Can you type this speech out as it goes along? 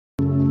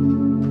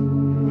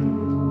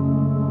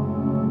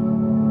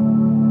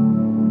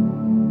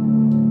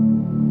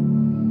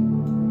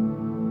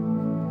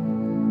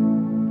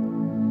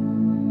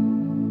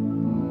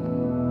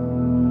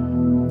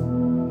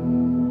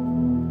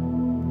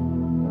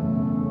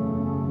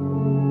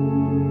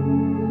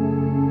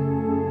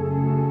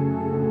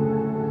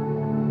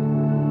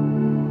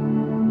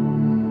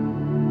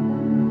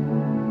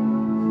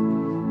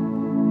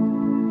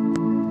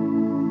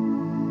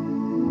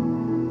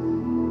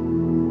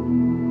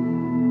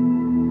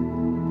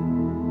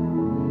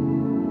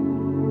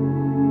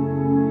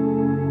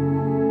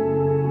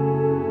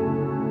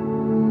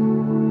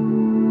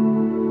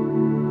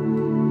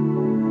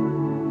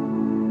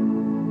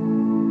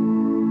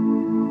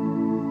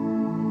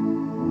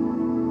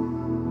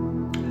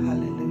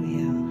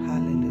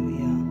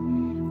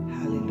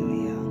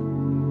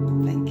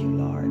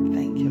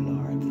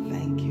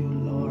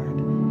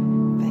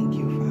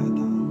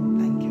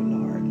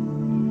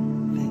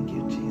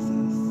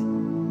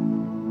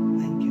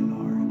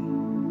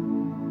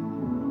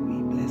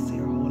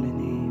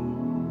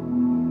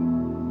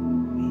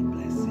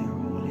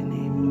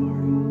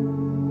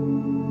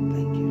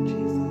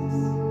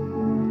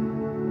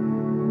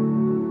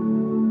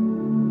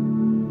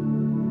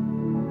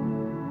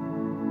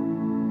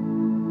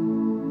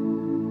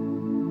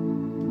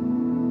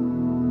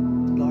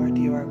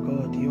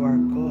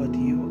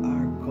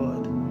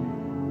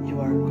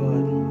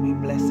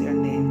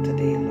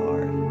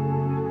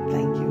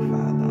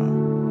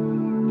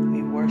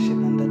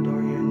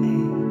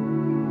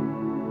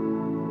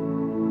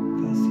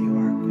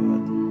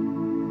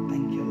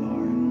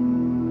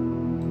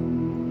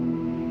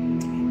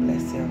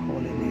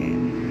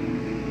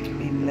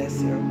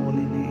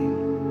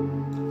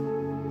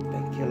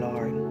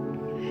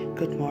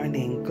Good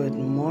morning, good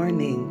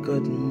morning,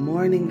 good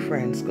morning,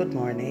 friends. Good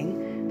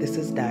morning. This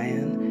is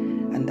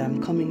Diane, and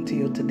I'm coming to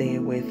you today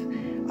with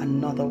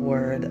another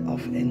word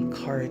of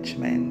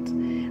encouragement.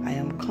 I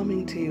am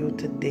coming to you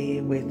today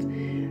with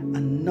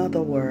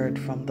another word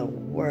from the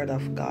Word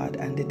of God,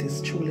 and it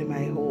is truly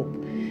my hope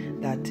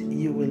that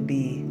you will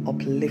be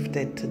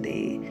uplifted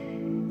today.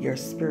 Your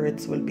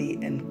spirits will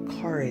be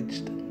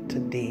encouraged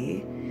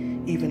today,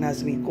 even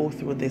as we go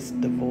through this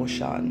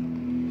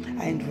devotion.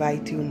 I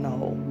invite you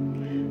now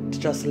to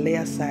just lay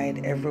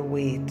aside every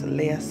weight,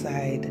 lay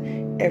aside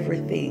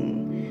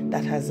everything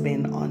that has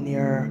been on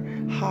your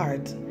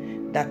heart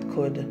that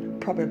could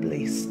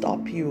probably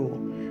stop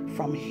you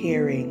from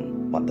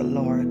hearing what the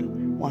Lord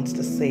wants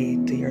to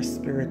say to your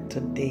spirit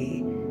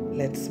today.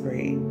 Let's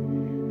pray.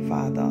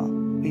 Father,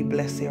 we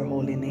bless your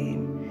holy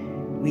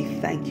name. We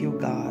thank you,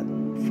 God,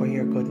 for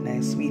your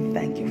goodness. We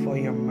thank you for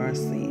your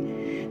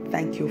mercy.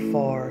 Thank you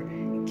for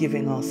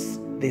giving us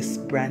this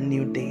brand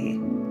new day.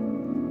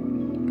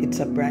 It's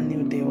a brand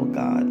new day, oh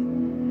God,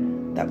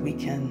 that we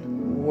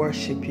can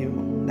worship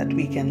you, that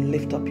we can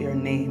lift up your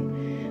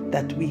name,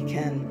 that we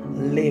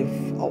can live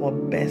our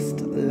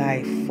best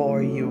life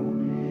for you.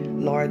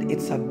 Lord,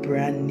 it's a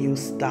brand new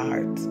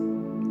start,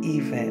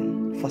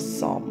 even for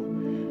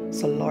some.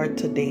 So Lord,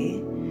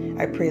 today,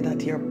 I pray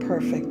that your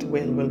perfect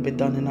will be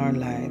done in our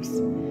lives.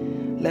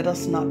 Let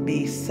us not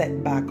be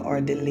set back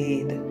or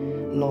delayed,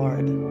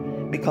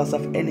 Lord, because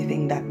of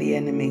anything that the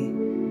enemy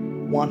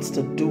wants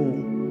to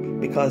do,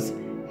 because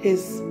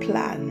his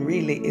plan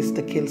really is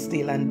to kill,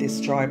 steal, and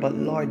destroy. But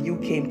Lord, you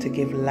came to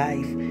give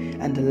life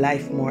and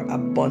life more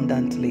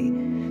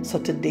abundantly. So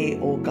today,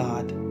 oh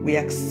God, we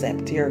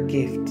accept your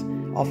gift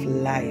of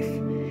life.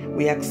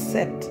 We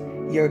accept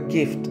your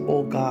gift,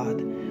 oh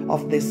God,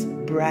 of this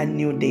brand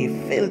new day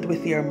filled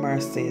with your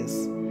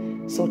mercies.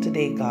 So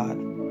today, God,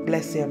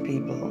 bless your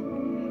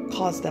people.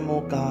 Cause them,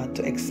 oh God,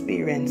 to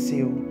experience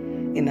you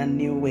in a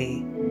new way.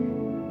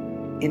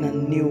 In a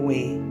new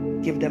way.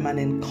 Give them an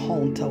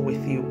encounter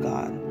with you,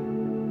 God.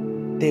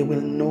 They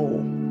will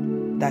know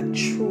that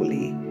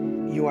truly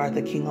you are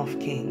the King of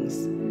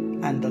Kings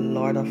and the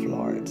Lord of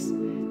Lords.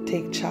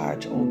 Take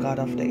charge, O God,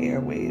 of the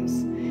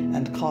airwaves,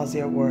 and cause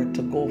your word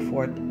to go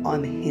forth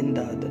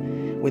unhindered,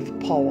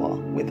 with power,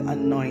 with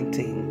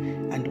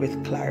anointing, and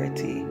with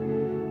clarity.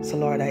 So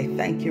Lord, I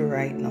thank you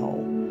right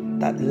now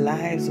that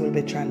lives will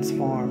be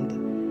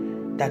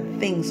transformed, that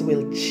things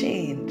will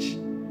change,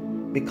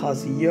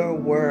 because your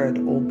word,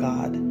 O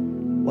God,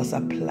 was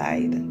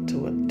applied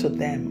to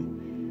them.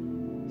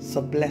 So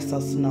bless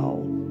us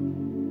now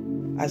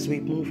as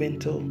we move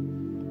into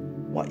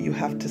what you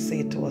have to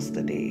say to us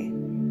today.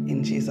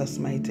 In Jesus'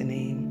 mighty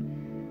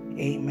name,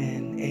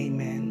 amen,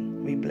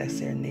 amen. We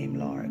bless your name,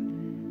 Lord.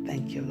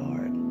 Thank you,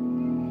 Lord.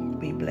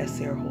 We bless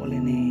your holy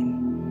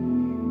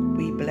name.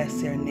 We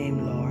bless your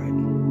name, Lord.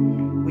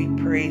 We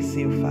praise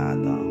you,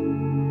 Father.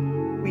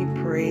 We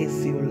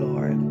praise you,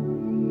 Lord.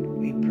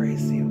 We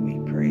praise you, we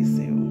praise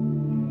you.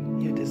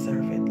 You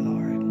deserve it,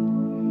 Lord.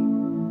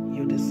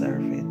 You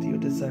deserve it, you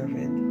deserve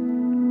it.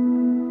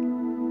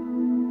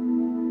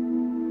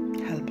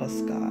 Help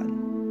us, God.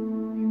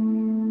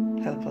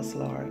 Help us,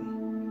 Lord,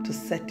 to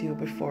set you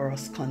before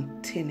us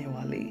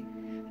continually.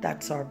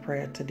 That's our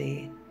prayer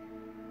today.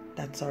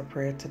 That's our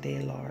prayer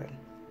today, Lord.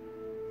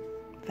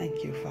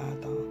 Thank you,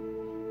 Father.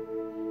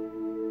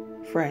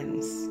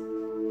 Friends,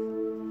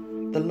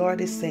 the Lord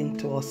is saying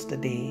to us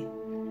today,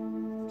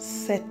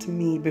 set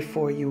me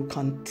before you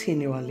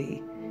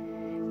continually.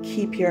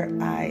 Keep your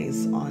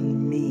eyes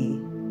on me.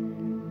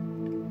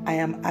 I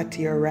am at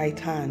your right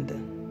hand,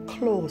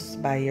 close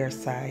by your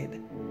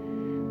side.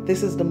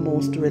 This is the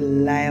most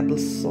reliable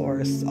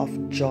source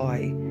of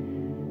joy,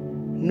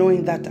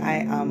 knowing that I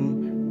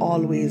am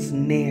always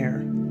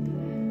near.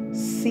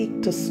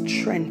 Seek to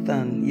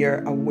strengthen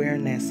your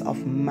awareness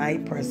of my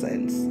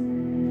presence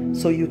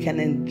so you can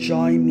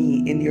enjoy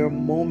me in your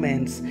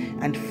moments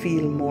and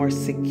feel more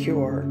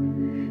secure.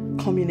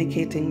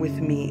 Communicating with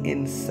me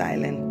in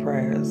silent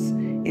prayers,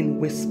 in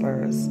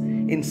whispers,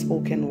 in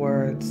spoken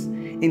words,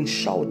 in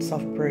shouts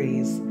of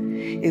praise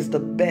is the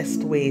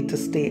best way to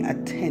stay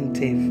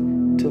attentive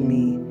to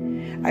me.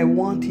 I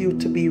want you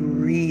to be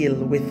real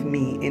with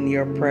me in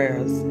your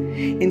prayers.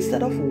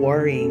 Instead of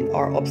worrying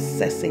or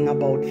obsessing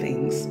about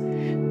things,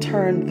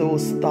 turn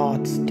those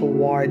thoughts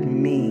toward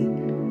me.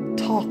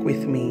 Talk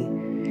with me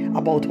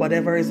about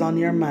whatever is on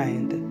your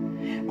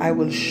mind. I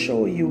will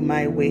show you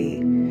my way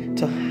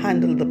to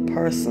handle the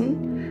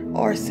person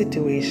or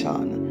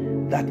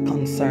situation that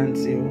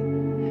concerns you.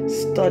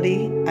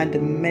 Study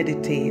and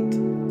meditate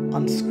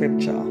on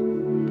Scripture.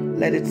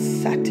 Let it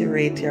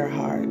saturate your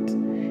heart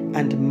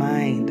and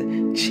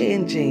mind,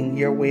 changing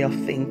your way of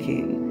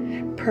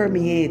thinking.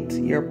 Permeate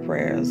your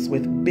prayers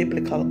with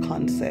biblical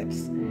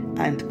concepts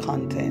and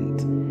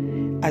content.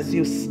 As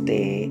you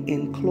stay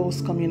in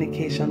close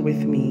communication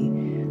with me,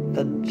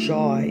 the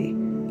joy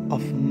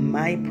of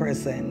my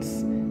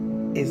presence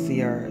is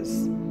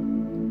yours.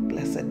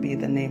 Blessed be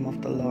the name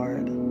of the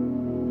Lord.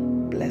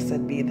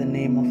 Blessed be the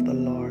name of the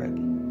Lord.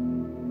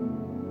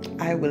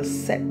 I will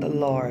set the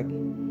Lord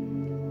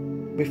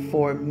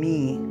before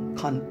me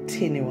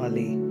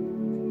continually.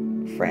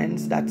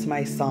 Friends, that's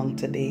my song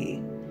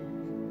today.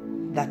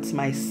 That's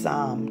my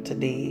psalm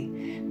today.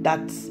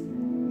 That's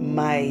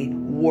my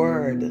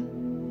word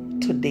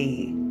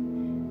today.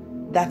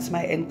 That's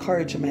my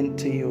encouragement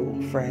to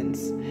you,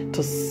 friends,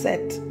 to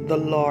set the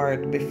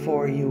Lord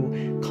before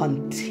you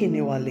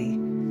continually.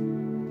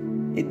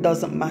 It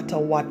doesn't matter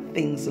what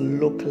things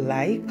look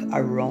like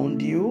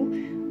around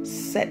you.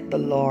 Set the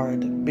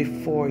Lord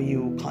before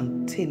you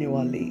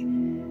continually.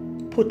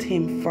 Put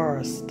him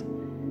first,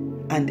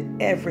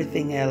 and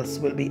everything else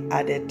will be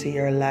added to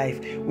your life.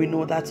 We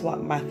know that's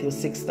what Matthew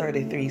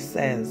 6:33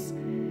 says,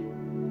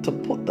 to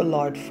put the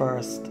Lord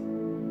first,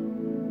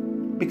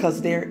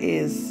 because there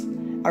is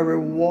a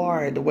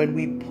reward when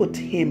we put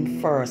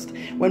him first.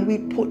 When we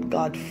put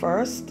God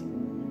first,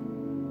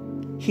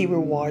 he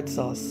rewards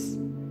us.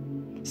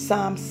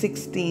 Psalm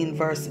 16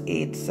 verse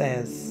 8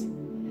 says,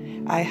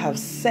 I have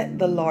set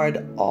the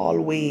Lord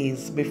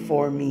always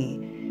before me,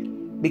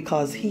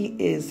 because he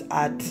is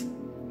at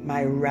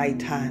my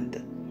right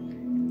hand.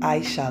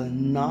 I shall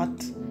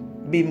not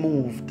be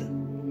moved.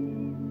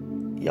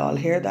 Y'all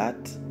hear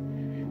that?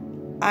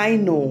 I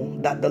know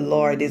that the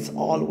Lord is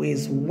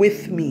always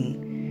with me.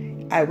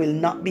 I will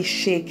not be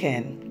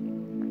shaken,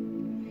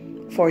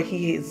 for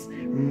he is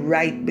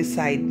right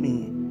beside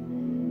me.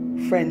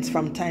 Friends,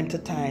 from time to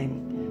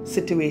time,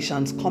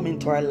 situations come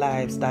into our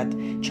lives that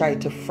try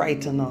to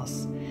frighten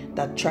us,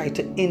 that try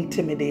to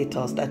intimidate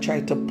us, that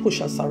try to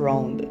push us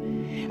around.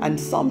 And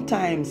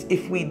sometimes,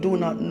 if we do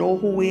not know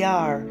who we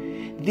are,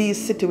 these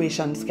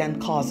situations can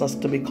cause us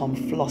to become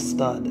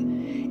flustered.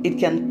 It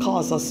can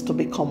cause us to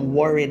become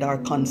worried or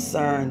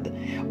concerned,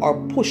 or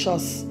push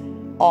us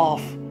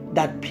off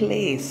that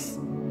place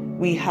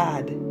we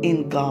had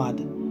in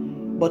God.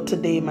 But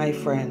today, my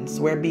friends,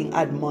 we're being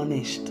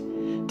admonished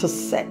to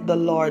set the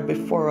Lord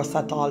before us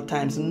at all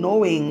times,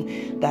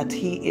 knowing that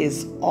he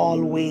is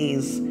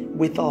always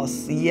with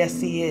us.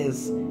 Yes, he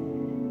is.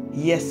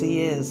 Yes,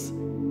 he is.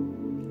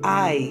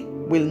 I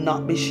will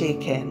not be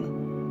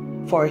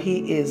shaken, for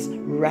he is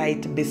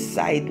right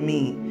beside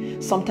me.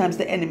 Sometimes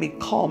the enemy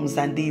comes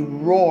and he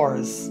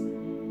roars.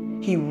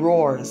 He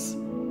roars.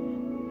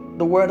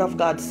 The word of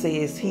God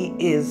says he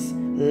is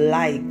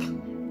like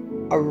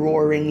a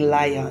roaring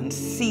lion,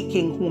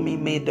 seeking whom he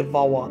may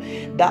devour.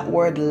 That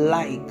word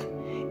like,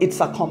 it's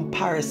a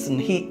comparison.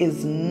 He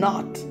is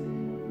not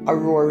a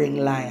roaring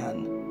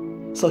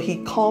lion. So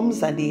he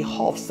comes and he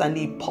huffs and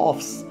he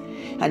puffs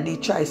and he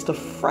tries to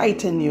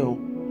frighten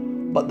you.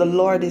 But the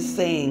Lord is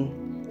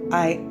saying,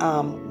 I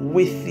am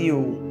with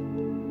you.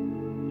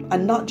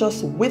 And not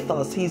just with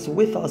us, he's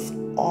with us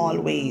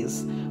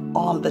always,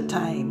 all the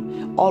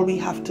time. All we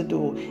have to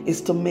do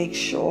is to make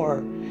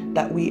sure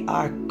that we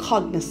are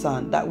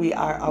cognizant, that we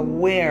are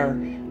aware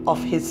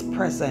of his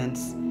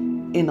presence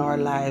in our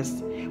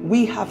lives.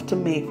 We have to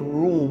make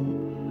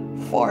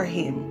room for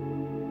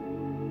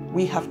him.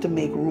 We have to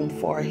make room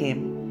for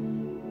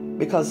him.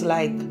 Because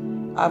like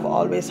I've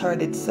always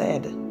heard it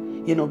said,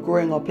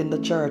 growing up in the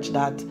church,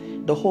 that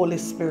the Holy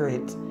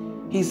Spirit,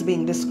 he's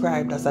being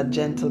described as a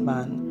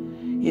gentleman,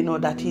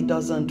 that he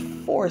doesn't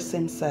force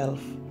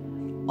himself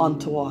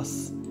onto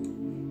us.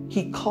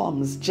 He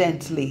comes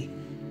gently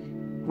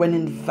when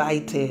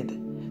invited,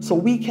 so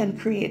we can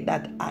create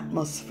that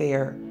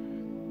atmosphere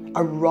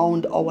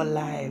around our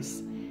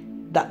lives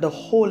that the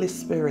Holy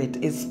Spirit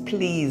is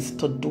pleased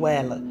to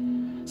dwell.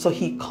 So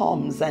he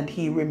comes and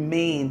he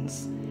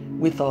remains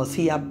with us.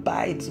 He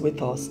abides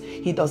with us.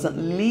 He doesn't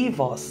leave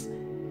us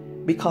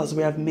because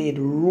we have made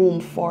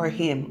room for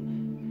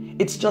him.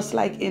 It's just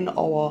like in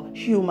our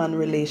human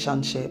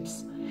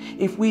relationships.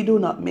 If we do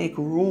not make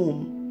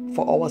room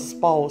for our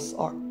spouse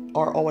or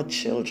our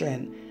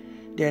children,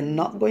 they're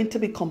not going to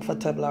be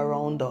comfortable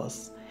around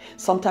us.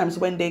 Sometimes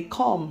when they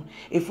come,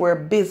 if we're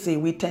busy,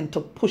 we tend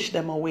to push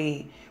them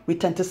away. We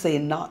tend to say,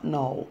 not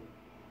now,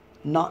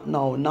 not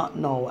now, not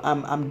now.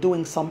 I'm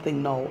doing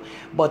something now.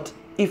 But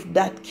if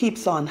that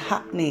keeps on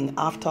happening,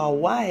 after a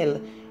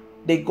while,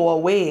 they go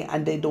away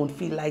and they don't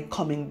feel like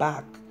coming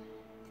back.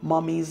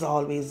 Mommy's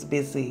always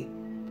busy.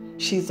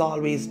 She's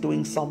always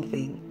doing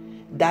something.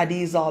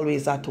 Daddy's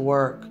always at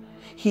work.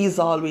 He's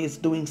always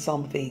doing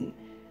something.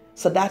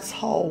 So that's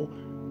how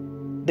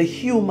the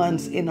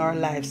humans in our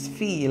lives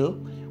feel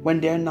when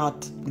they're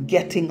not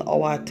getting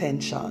our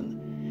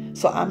attention.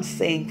 So I'm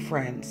saying,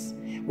 friends,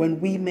 when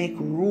we make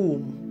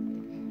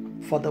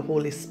room for the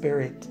Holy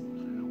Spirit,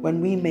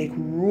 when we make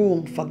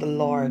room for the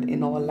Lord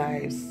in our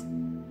lives,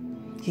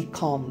 he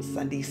comes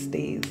and he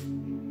stays.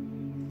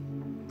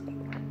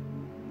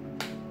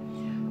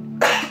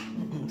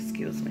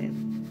 Excuse me.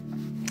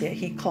 Yeah,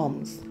 he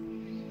comes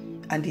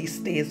and he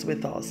stays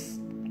with us.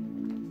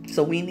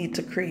 So we need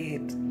to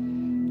create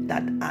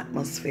that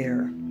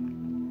atmosphere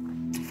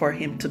for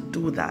him to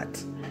do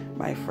that,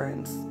 my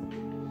friends.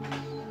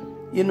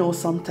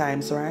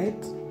 Sometimes,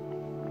 right?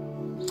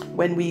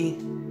 When we,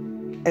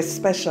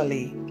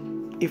 especially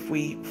if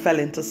we fell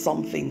into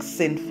something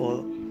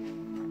sinful.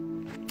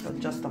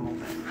 Just a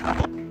moment.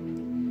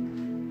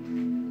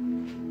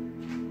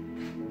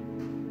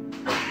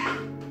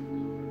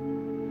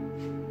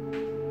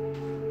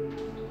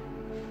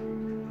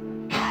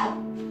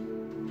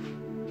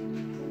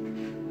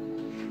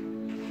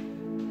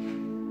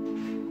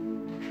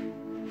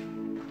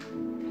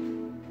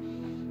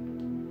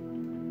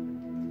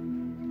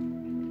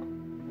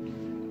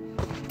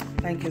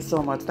 Thank you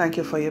so much. Thank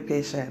you for your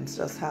patience.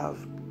 Just have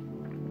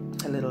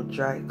a little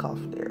dry cough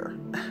there.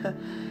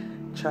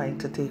 Trying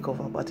to take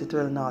over, but it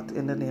will not,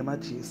 in the name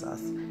of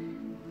Jesus.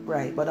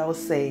 Right, but I was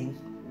saying,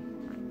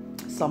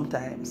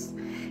 sometimes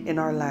in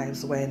our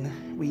lives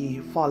when we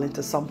fall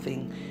into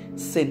something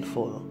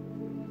sinful,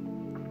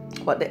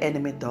 what the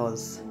enemy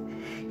does,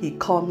 he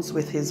comes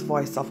with his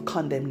voice of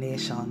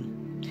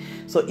condemnation.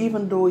 So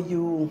even though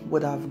you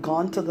would have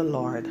gone to the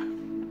Lord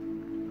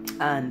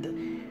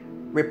and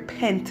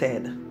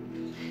repented,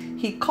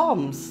 he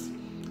comes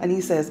and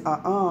he says,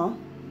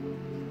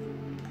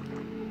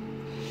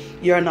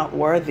 you're not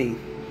worthy.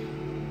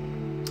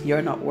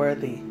 You're not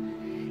worthy.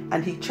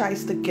 And he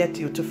tries to get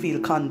you to feel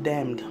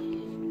condemned.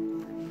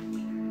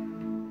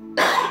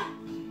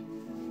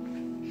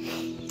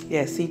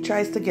 Yes, he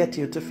tries to get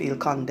you to feel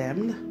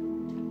condemned,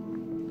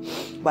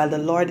 while the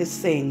Lord is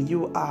saying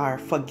you are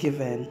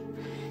forgiven,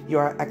 you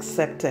are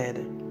accepted.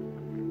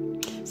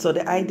 So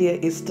the idea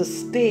is to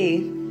stay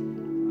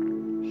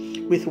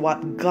with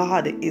what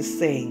God is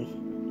saying.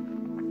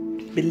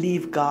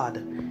 Believe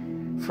God,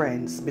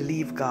 friends,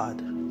 believe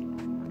God.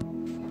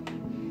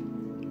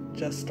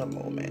 Just a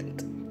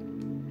moment.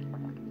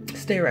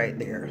 Stay right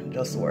there,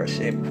 just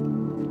worship.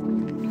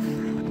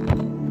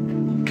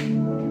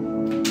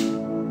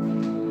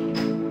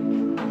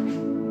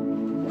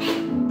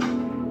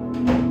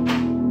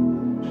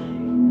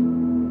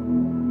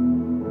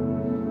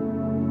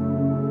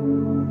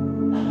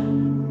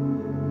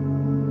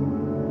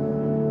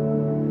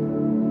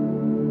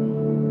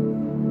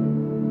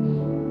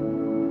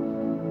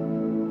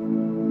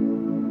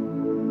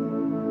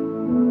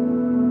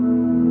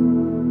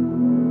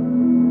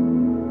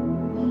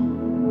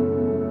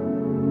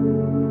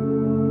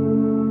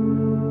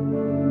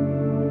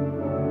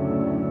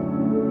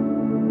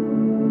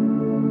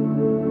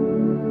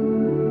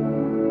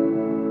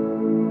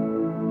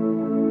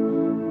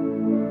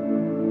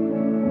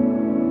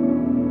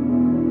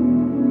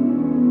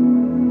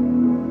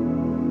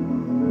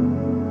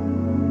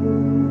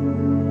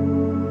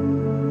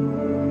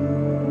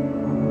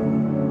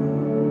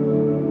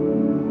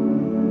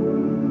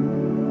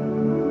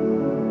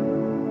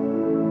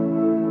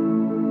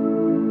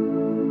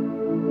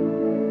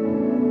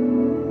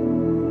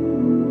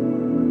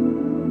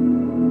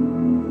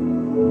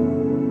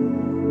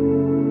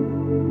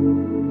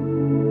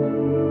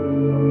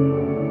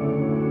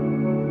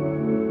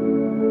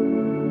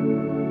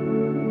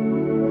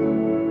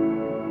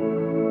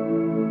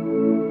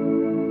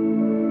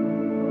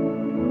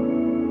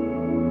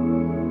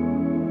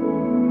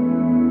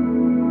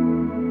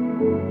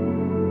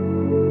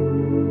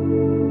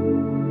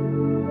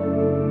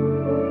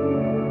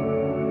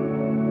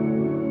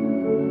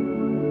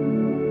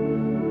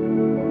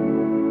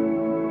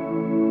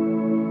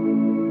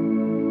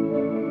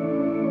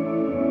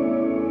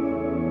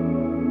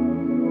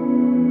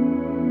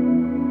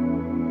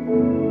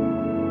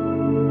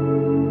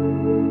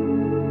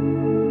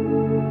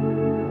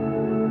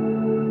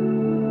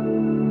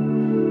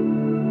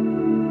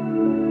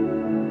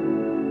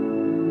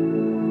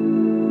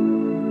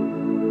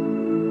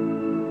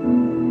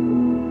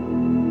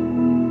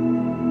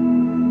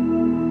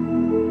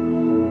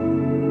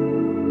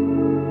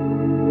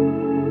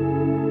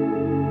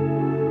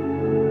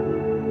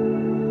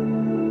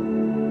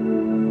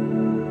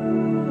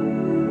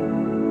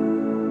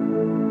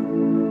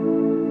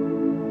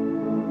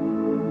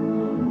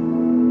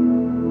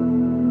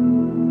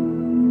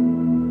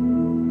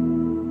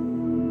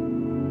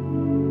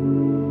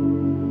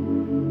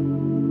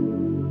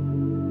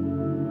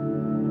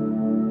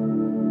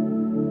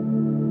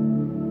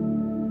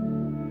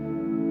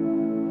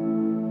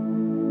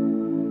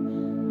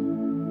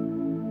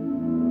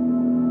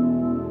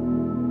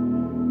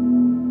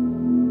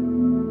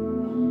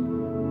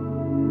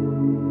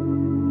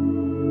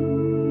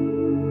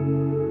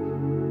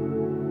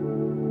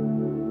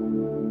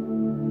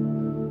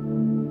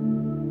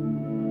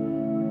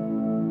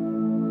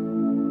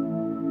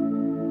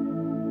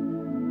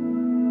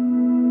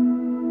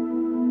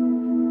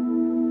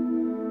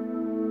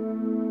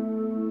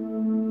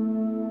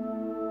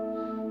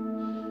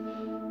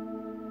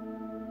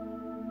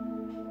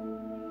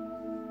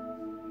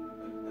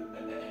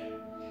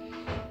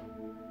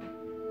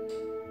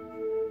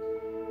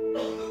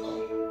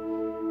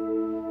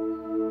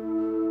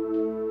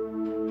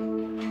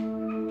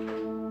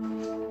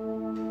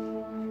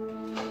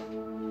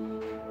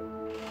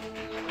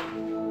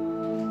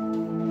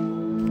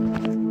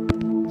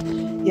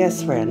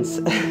 Yes, friends.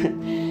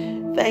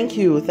 Thank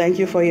you. Thank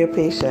you for your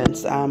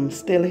patience. I'm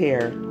still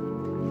here.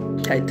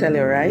 I tell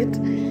you, right?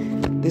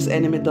 This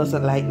enemy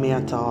doesn't like me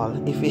at all.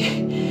 If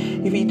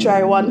he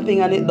try one thing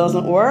and it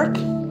doesn't work,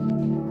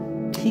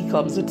 he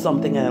comes with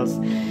something else,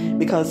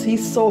 because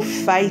he's so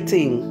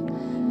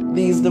fighting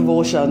these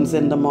devotions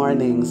in the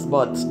mornings.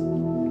 But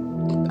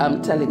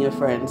I'm telling you,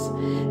 friends,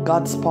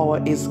 God's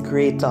power is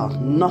greater.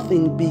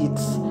 Nothing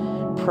beats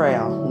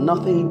prayer.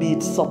 Nothing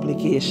beats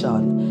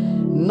supplication.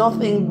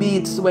 Nothing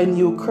beats when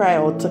you cry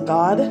out to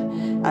God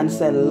and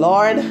say,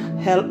 Lord,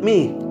 help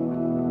me.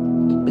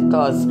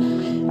 because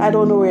I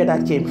don't know where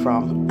that came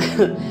from.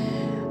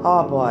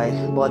 Oh boy,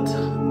 but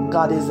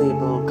God is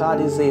able.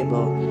 God is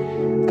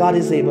able. God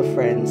is able,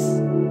 friends.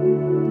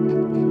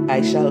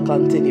 I shall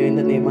continue in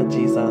the name of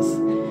Jesus.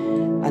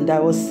 And I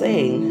was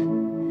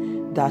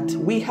saying that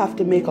we have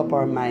to make up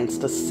our minds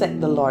to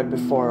set the Lord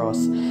before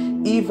us,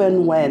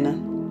 even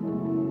when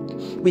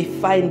we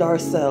find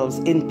ourselves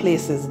in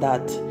places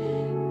that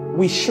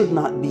we should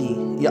not be.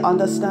 You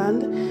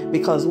understand?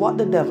 Because what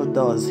the devil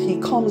does, he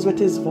comes with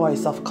his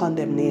voice of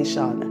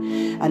condemnation,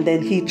 and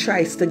then he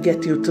tries to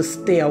get you to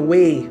stay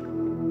away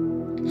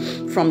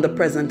from the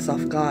presence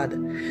of God.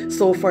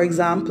 So for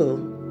example,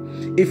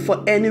 if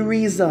for any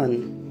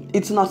reason,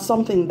 it's not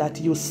something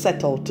that you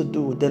set out to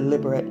do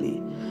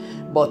deliberately,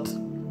 but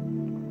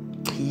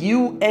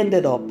you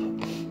ended up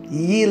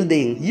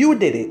yielding, you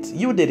did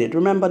it.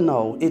 Remember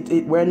now,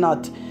 we're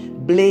not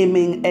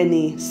blaming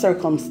any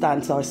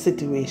circumstance or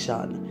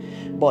situation,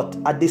 but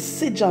a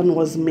decision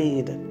was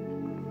made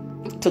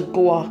to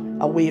go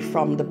away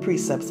from the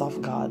precepts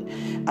of God,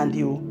 and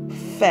you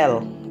fell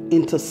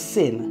into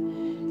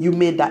sin. You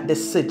made that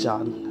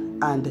decision,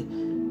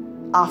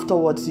 and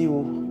afterwards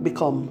you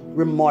become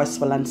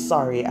remorseful and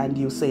sorry, and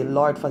you say,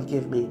 Lord,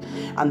 forgive me.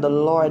 And the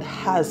Lord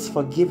has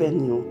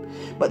forgiven you,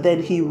 but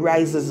then he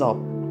rises up.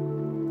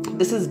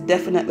 This is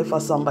definitely for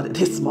somebody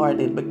this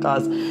morning,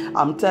 because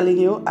I'm telling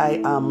you,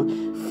 I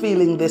am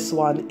feeling this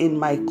one in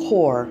my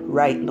core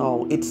right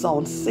now. It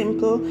sounds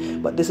simple,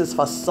 but this is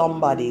for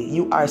somebody.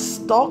 You are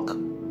stuck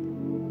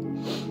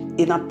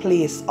in a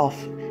place of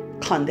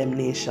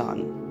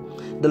condemnation.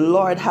 The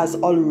Lord has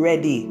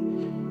already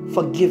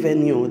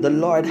forgiven you. The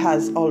Lord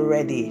has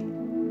already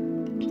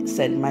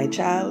said, my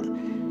child,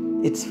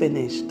 it's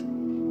finished.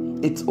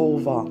 It's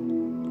over.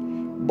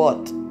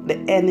 But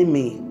the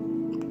enemy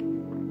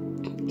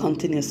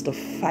continues to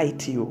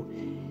fight you.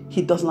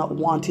 He does not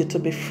want you to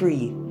be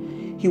free.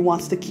 He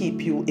wants to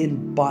keep you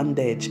in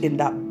bondage, in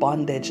that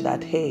bondage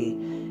that, hey,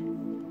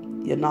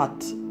 you're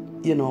not,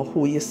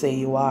 who you say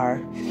you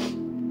are.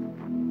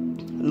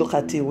 Look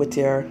at you with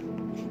your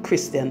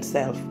Christian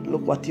self.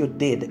 Look what you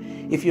did.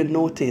 If you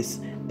notice,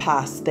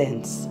 past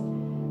tense.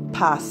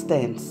 Past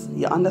tense.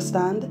 You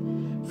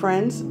understand?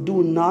 Friends,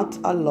 do not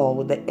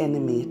allow the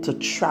enemy to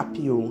trap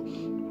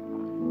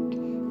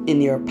you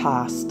in your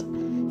past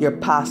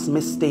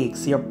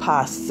mistakes, your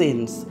past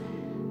sins,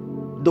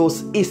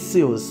 those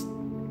issues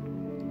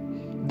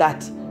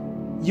that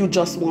you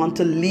just want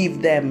to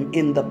leave them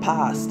in the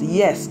past.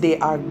 Yes, they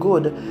are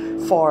good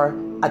for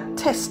a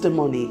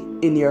testimony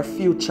in your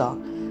future,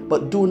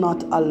 but do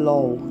not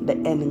allow the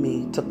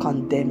enemy to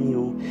condemn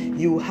you.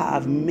 You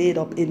have made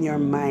up in your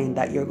mind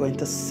that you're going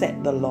to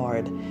set the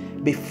Lord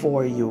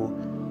before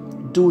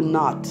you. Do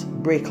not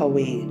break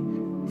away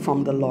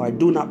from the Lord.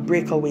 Do not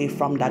break away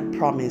from that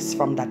promise,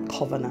 from that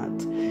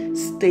covenant.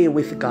 Stay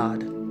with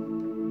God.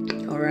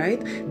 All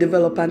right?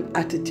 Develop an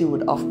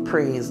attitude of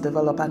praise.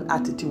 Develop an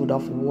attitude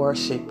of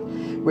worship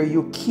where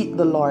you keep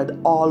the Lord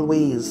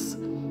always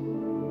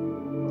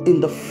in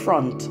the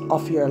front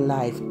of your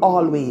life.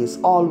 Always,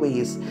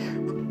 always.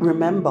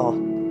 Remember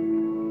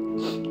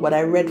what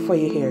I read for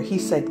you here. He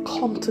said,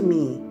 come to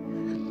me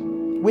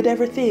with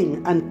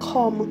everything, and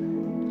come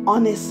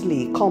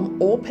honestly, come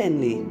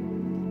openly.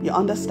 You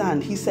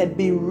understand? He said,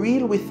 be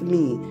real with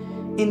me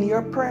in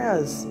your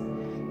prayers.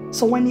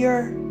 So when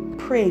you're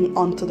praying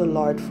unto the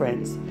Lord,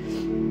 friends,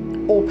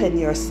 open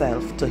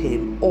yourself to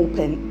him.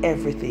 Open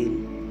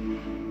everything.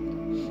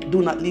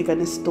 Do not leave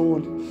any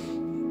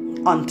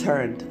stone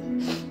unturned.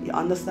 You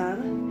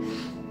understand?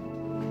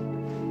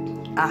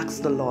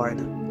 Ask the Lord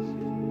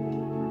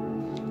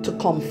to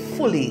come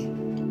fully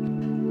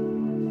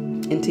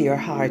into your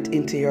heart,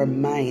 into your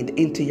mind,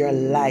 into your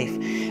life,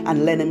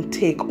 and let him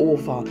take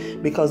over.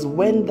 Because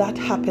when that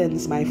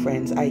happens, my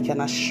friends, I can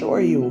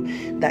assure you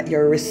that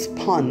your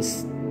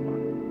response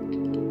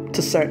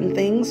to certain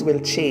things will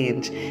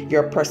change.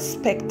 Your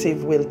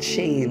perspective will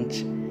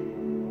change.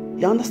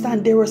 You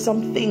understand? There were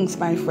some things,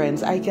 my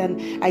friends, I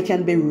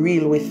can be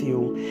real with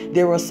you.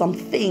 There were some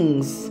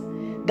things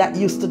that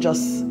used to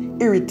just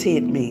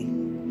irritate me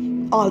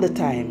all the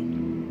time.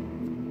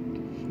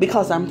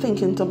 Because I'm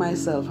thinking to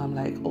myself, I'm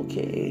like,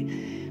 okay,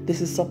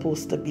 this is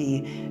supposed to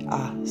be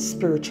a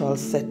spiritual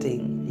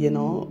setting,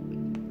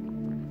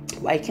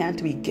 Why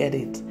can't we get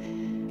it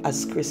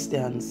as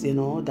Christians,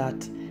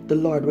 that the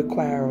Lord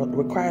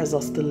requires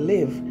us to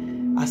live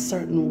a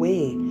certain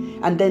way?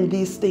 And then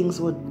these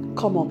things would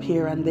come up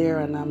here and there,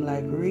 and I'm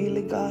like,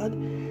 really, God?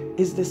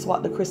 Is this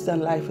what the Christian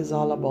life is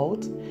all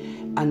about?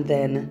 And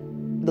then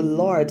the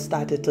Lord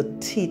started to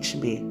teach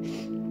me.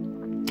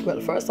 Well,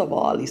 first of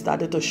all, he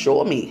started to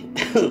show me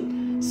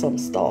some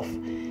stuff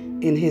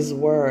in his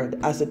word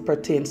as it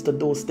pertains to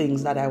those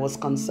things that I was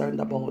concerned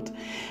about.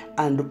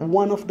 And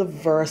one of the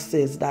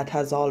verses that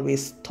has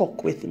always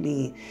stuck with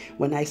me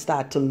when I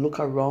start to look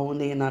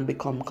around in and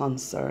become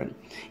concerned,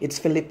 it's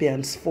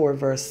Philippians 4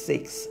 verse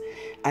 6.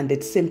 And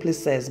it simply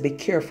says, be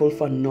careful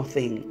for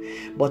nothing,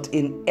 but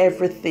in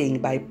everything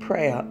by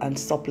prayer and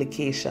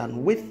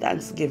supplication with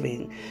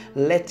thanksgiving,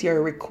 let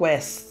your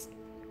requests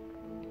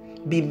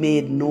be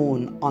made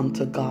known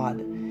unto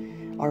God.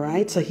 All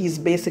right, so he's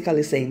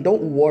basically saying,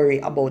 don't worry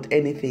about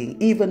anything,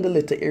 even the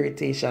little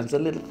irritations, the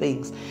little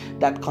things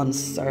that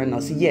concern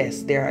us.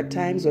 Yes, there are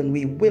times when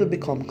we will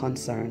become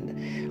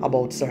concerned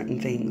about certain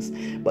things,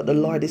 but the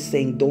Lord is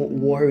saying, don't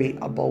worry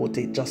about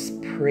it,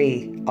 just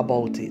pray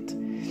about it.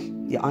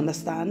 You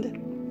understand?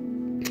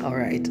 All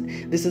right,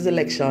 this is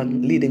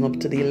election, leading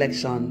up to the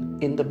election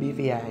in the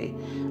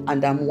BVI,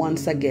 and I'm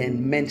once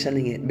again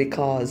mentioning it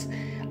because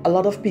a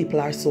lot of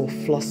people are so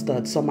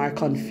flustered. Some are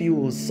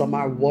confused, some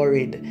are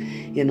worried,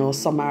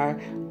 some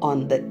are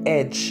on the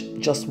edge,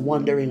 just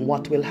wondering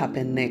what will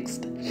happen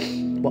next.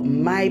 But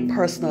my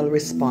personal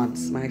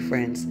response, my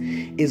friends,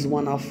 is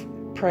one of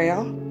prayer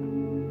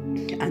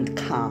and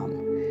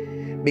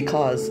calm,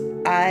 because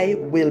I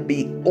will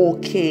be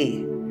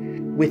okay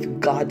with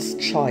God's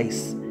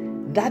choice.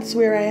 That's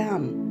where I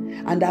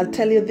am. And I'll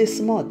tell you this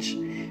much,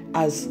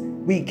 as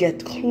we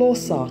get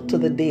closer to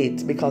the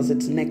date, because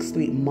it's next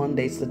week,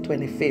 Monday, it's the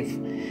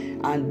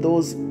 25th. And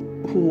those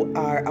who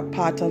are a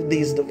part of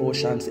these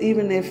devotions,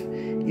 even if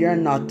you're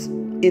not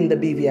in the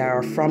BVI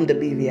or from the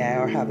BVI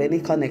or have any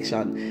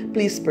connection,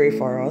 please pray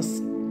for us.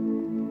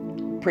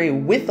 Pray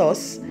with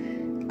us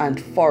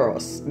and for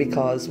us,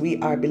 because we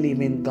are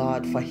believing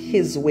God for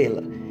His will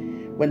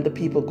when the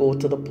people go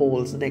to the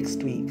polls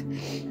next week.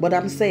 But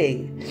I'm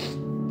saying,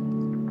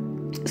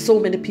 so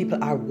many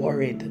people are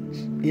worried,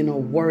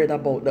 worried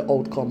about the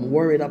outcome,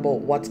 worried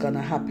about what's going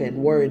to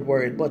happen,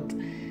 worried. But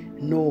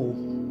no,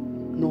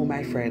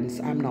 my friends,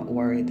 I'm not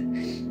worried.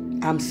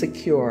 I'm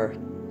secure,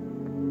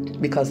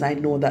 because I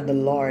know that the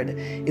Lord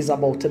is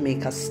about to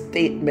make a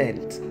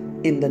statement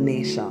in the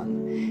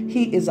nation.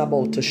 He is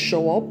about to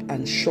show up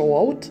and show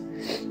out,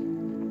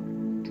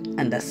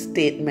 and a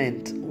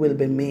statement will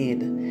be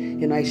made.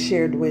 I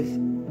shared with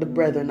the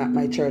brethren at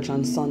my church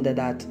on Sunday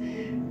that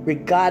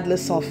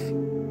regardless of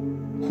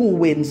who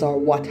wins or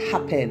what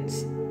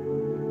happens,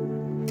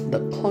 the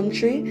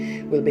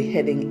country will be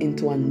heading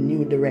into a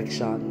new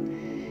direction,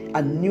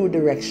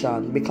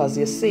 because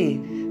you see,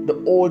 the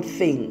old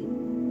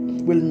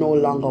thing will no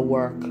longer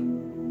work.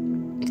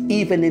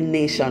 Even in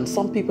nations,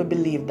 some people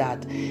believe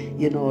that,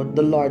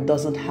 the Lord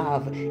doesn't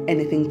have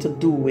anything to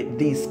do with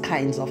these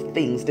kinds of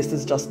things. This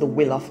is just the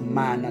will of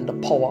man and the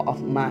power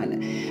of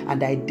man.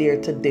 And I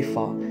dare to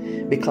differ,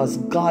 because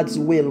God's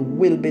will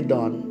be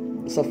done.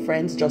 So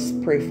friends, just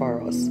pray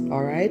for us,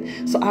 all right?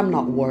 So I'm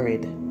not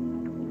worried.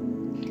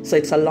 So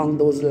it's along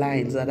those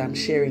lines that I'm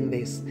sharing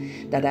this,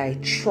 that I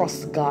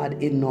trust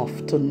God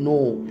enough to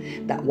know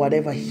that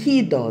whatever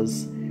He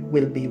does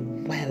will be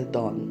well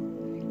done,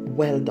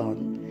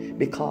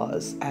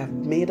 because I've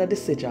made a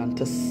decision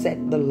to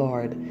set the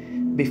Lord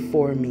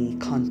before me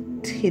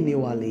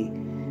continually.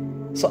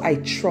 So I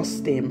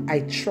trust Him.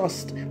 I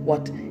trust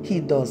what He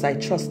does. I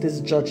trust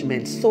His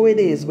judgment. So it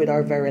is with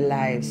our very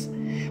lives.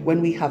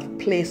 When we have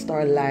placed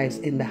our lives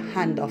in the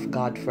hand of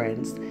God,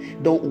 friends,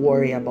 don't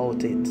worry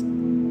about it.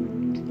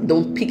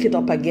 Don't pick it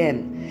up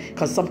again,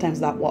 because sometimes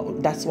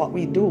that's what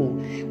we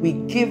do. We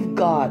give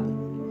God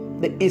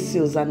the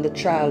issues and the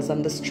trials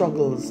and the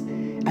struggles,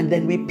 and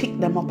then we pick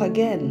them up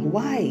again.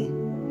 Why?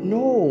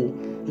 No,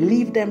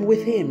 leave them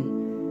with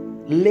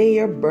Him. Lay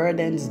your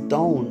burdens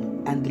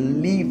down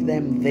and leave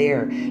them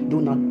there.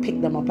 Do not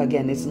pick them up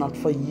again. It's not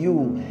for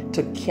you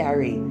to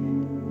carry.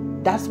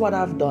 That's what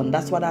I've done.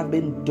 That's what I've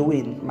been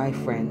doing, my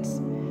friends.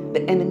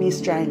 The enemy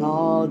is trying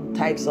all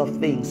types of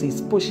things.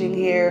 He's pushing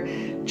here,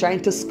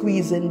 trying to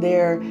squeeze in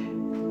there.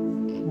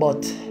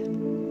 But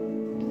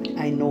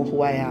I know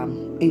who I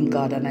am in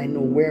God, and I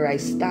know where I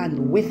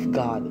stand with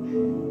God.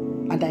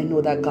 And I know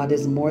that God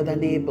is more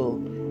than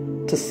able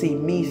to see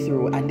me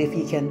through. And if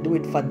He can do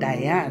it for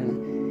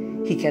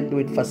Diane, He can do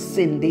it for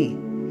Cindy.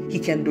 He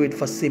can do it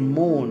for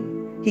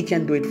Simone. He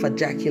can do it for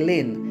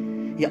Jacqueline.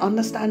 You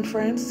understand,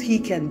 friends? He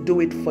can do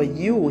it for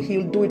you.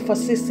 He'll do it for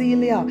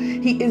Cecilia.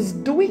 He is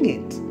doing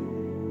it.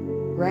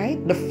 Right?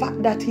 The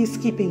fact that He's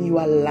keeping you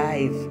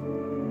alive.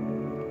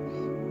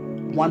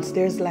 Once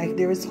there's life,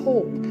 there is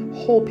hope.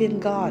 Hope in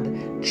God.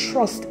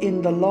 Trust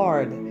in the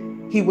Lord.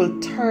 He will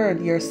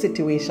turn your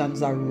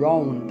situations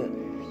around.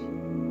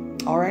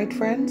 All right,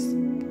 friends?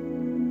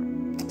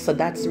 So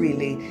that's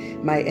really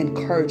my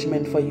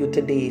encouragement for you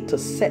today, to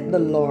set the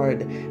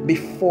Lord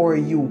before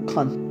you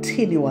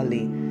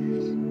continually.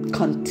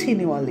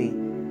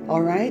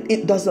 All right?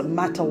 It doesn't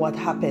matter what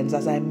happens.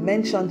 As I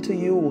mentioned to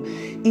you,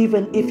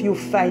 even if you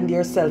find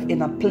yourself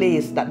in a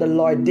place that the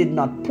Lord did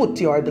not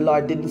put you, or the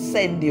Lord didn't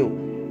send you,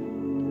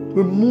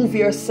 remove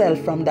yourself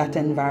from that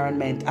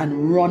environment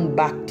and run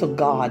back to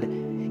God.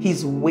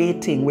 He's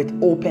waiting with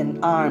open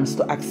arms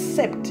to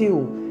accept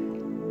you.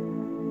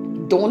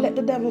 Don't let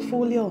the devil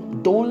fool you.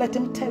 Don't let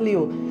him tell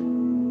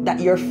you that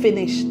you're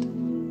finished.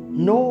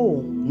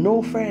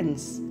 No,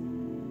 friends.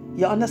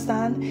 You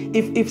understand?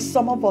 If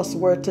some of us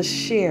were to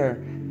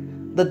share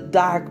the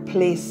dark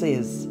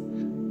places,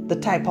 the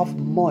type of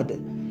mud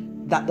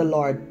that the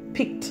Lord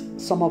picked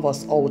some of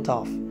us out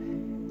of,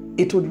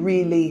 it would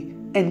really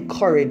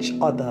encourage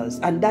others.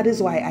 And that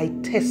is why I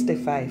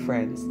testify,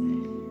 friends,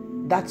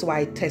 That's why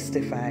I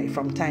testify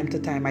from time to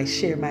time. I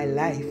share my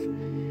life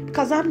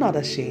because I'm not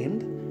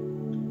ashamed.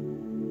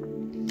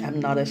 I'm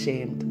not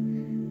ashamed.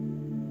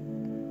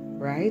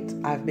 Right?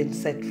 I've been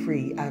set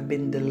free. I've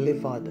been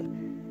delivered.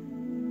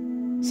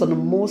 So the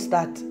most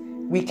that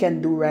we can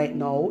do right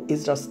now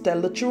is just tell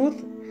the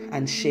truth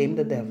and shame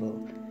the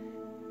devil.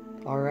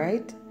 All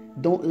right?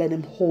 Don't let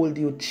him hold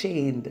you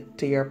chained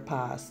to your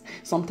past.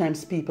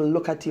 Sometimes people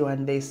look at you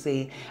and they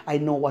say, I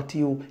know what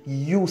you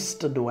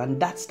used to do.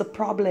 And that's the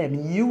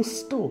problem.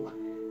 Used to.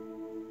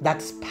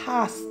 That's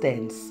past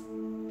tense.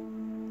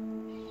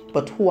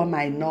 But who am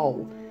I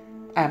now?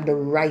 I am the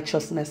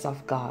righteousness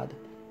of God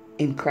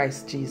in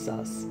Christ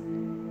Jesus.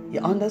 You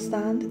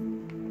understand?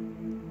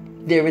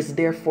 There is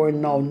therefore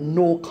now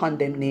no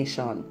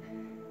condemnation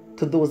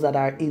to those that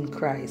are in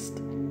Christ,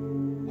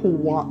 who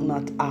walk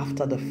not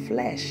after the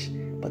flesh,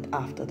 but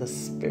after the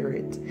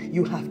Spirit.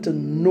 You have to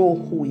know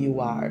who you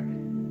are.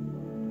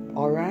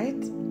 All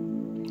right?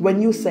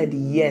 When you said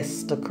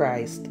yes to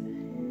Christ,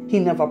 He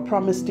never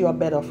promised you a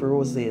bed of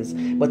roses,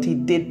 but He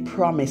did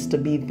promise to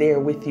be there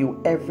with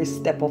you every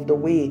step of the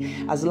way,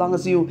 as long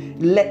as you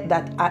let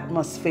that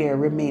atmosphere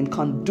remain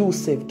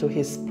conducive to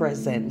His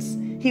presence.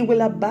 He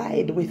will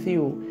abide with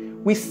you.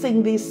 We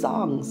sing these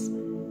songs,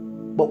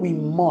 but we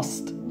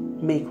must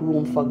make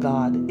room for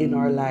God in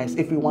our lives.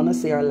 If we want to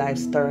see our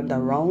lives turned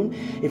around,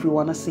 if we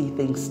want to see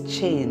things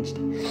changed,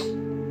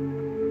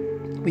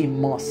 we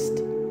must.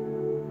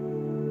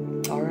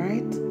 All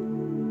right?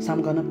 So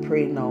I'm going to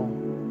pray now.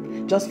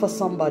 Just for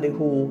somebody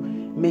who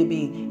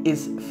maybe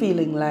is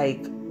feeling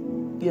like,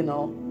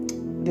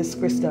 this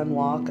Christian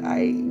walk,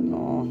 I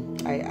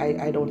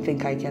don't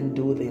think I can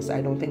do this. I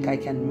don't think I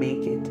can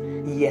make it.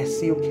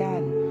 Yes, you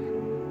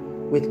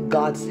can. With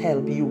God's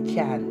help, you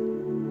can.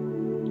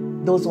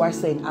 Those who are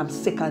saying, I'm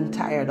sick and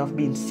tired of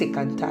being sick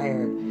and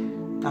tired.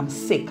 I'm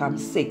sick, I'm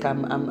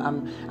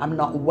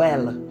not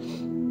well.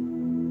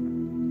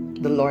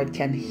 The Lord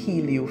can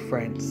heal you,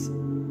 friends.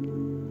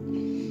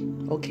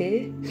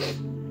 Okay?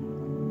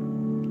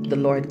 The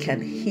Lord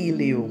can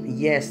heal you.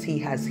 Yes, He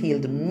has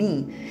healed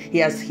me. He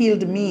has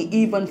healed me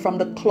even from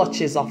the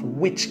clutches of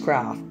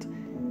witchcraft.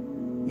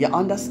 You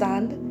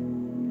understand?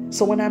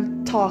 So when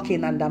I'm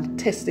talking and I'm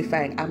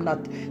testifying, I'm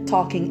not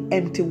talking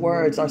empty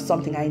words or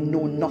something I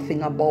know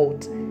nothing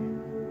about.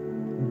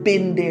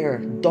 Been there,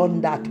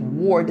 done that,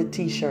 wore the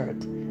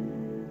t-shirt.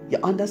 You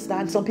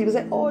understand? Some people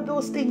say, oh,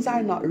 those things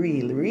are not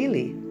real.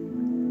 Really?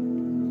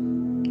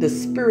 The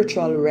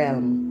spiritual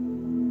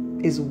realm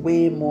is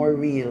way more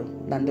real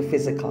than the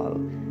physical.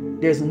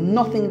 There's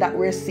nothing that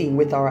we're seeing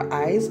with our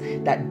eyes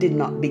that did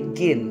not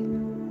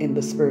begin in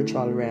the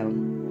spiritual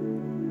realm.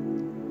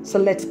 So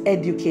let's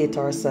educate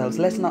ourselves.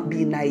 Let's not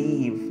be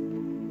naive.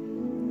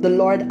 The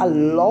Lord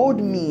allowed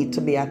me to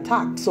be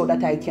attacked so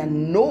that I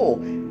can know,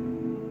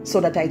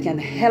 so that I can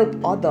help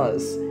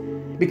others.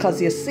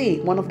 Because you see,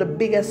 one of the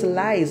biggest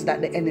lies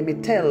that the enemy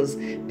tells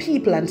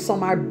people, and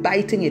some are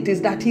biting it,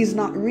 is that He's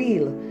not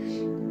real.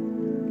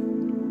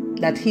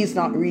 That He's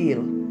not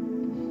real.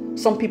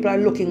 Some people are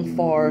looking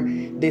for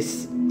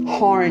this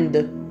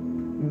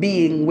horned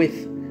being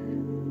with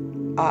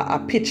a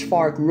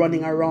pitchfork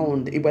running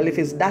around. Well, if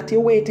it's that you're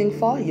waiting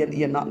for,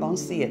 you're not going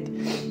to see it.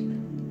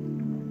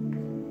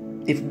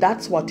 If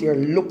that's what you're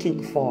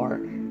looking for,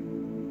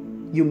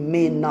 you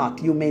may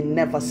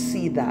never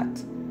see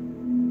that.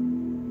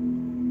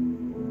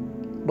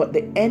 But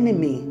the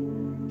enemy,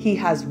 he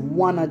has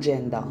one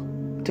agenda: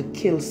 to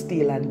kill,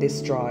 steal, and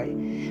destroy.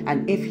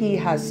 And if he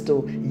has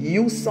to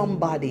use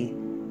somebody,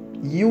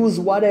 use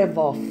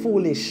whatever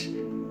foolish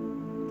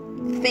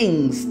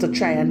things to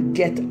try and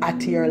get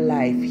at your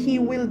life, he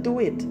will do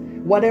it,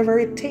 whatever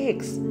it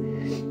takes.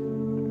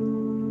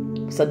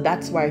 So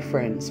that's why,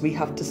 friends, we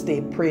have to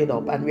stay prayed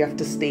up and we have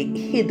to stay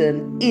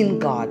hidden in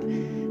God.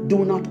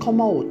 Do not come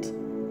out.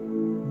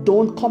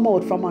 Don't come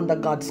out from under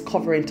God's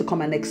covering to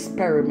come and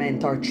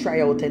experiment or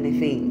try out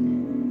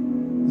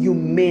anything. You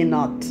may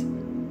not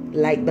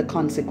like the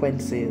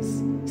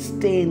consequences.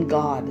 Stay in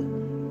God.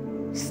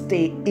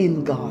 Stay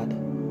in God.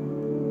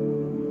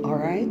 All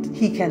right?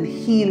 He can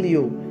heal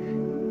you.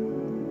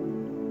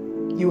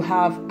 You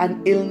have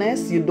an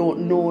illness, you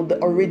don't know the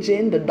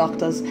origin, the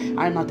doctors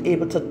are not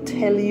able to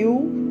tell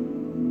you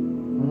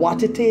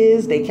what it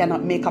is, they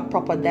cannot make a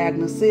proper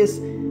diagnosis.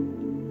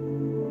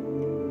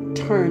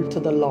 Turn to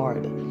the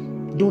Lord.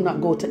 Do not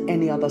go to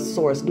any other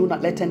source. Do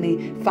not let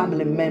any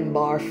family member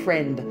or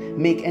friend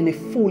make any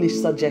foolish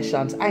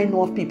suggestions. I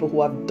know of people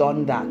who have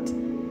done that.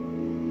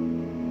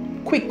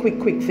 Quick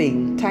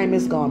thing. Time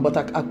is gone, but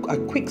a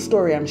quick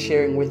story I'm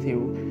sharing with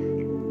you.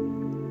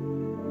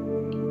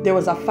 There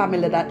was a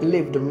family that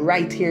lived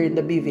right here in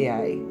the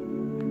BVI.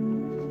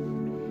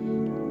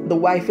 The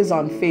wife is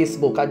on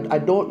Facebook.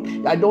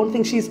 I don't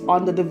think she's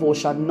on the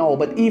devotion now,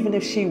 but even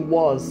if she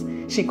was,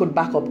 she could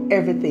back up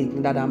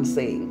everything that I'm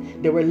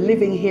saying. They were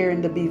living here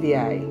in the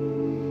BVI,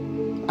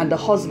 and the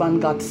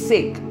husband got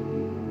sick.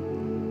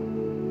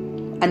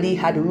 And he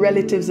had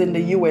relatives in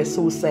the US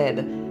who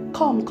said,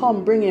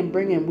 come, bring him,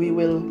 we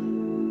will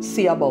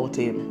see about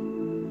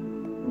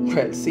him.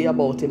 well, see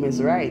about him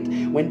is right.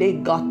 When they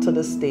got to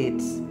the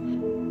States,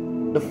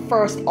 the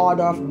first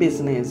order of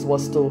business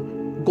was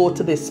to go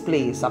to this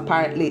place.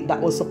 Apparently,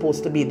 that was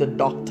supposed to be the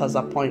doctor's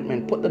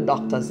appointment. Put the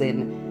doctors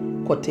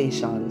in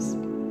quotations.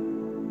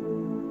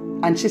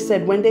 And she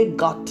said when they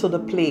got to the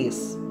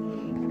place,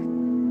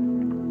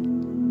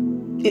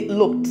 it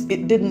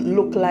didn't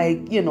look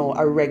like,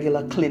 a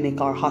regular clinic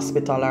or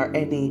hospital or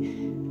any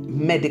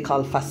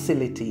medical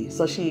facility.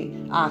 So she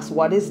asked,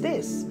 what is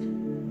this?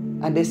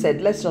 And they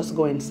said, let's just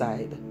go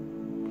inside.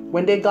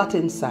 When they got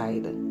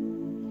inside,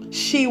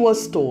 she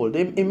was told,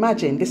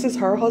 imagine, this is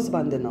her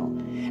husband,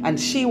 and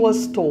she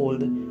was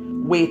told,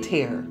 wait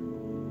here.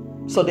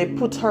 So they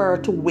put her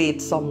to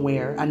wait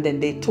somewhere, and then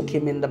they took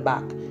him in the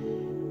back.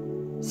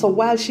 So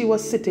while she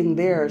was sitting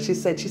there, she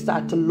said she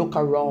started to look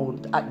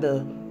around at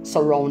the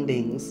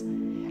surroundings,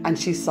 and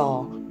she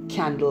saw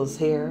candles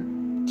here,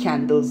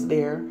 candles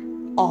there,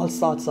 all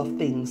sorts of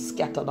things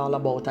scattered all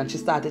about, and she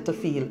started to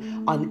feel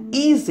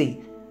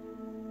uneasy.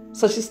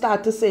 So she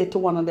started to say to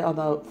one of the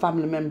other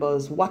family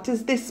members, what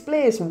is this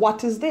place?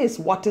 What is this?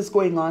 What is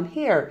going on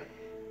here?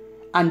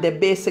 And they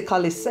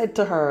basically said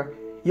to her,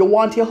 you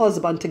want your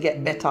husband to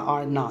get better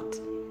or not?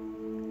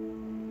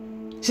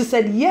 She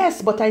said,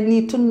 yes, but I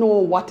need to know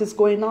what is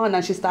going on.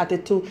 And she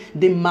started to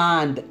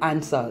demand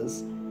answers.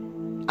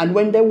 And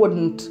when they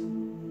wouldn't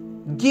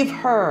give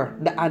her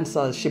the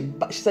answers, she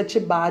said she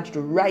barged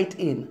right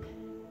in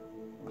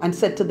and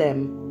said to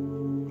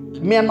them,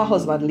 me and my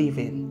husband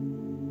leaving.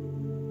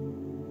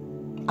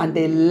 And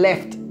they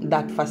left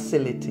that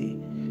facility.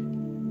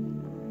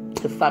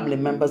 The family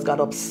members got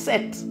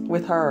upset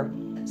with her.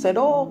 Said,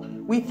 oh,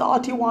 we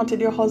thought you wanted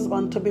your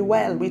husband to be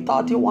well. We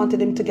thought you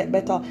wanted him to get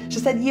better. She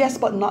said, yes,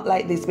 but not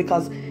like this,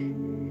 because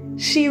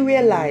she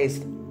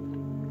realized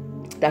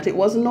that it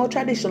wasn't no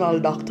traditional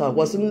doctor,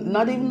 wasn't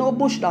not even no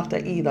bush doctor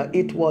either.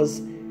 It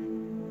was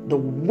the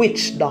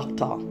witch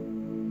doctor.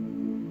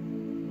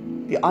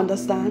 You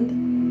understand?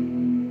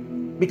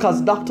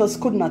 Because doctors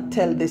could not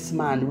tell this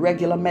man,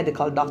 regular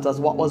medical doctors,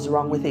 what was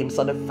wrong with him.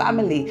 So the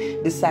family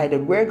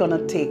decided, we're going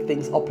to take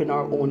things up in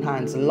our own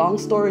hands. Long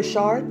story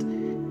short,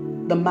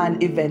 the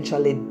man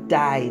eventually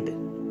died.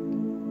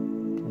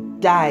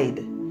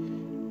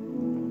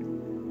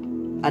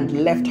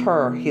 And left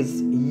her,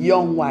 his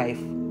young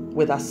wife,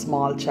 with a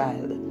small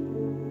child.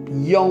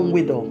 Young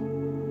widow.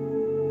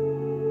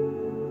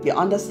 You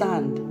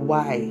understand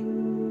why?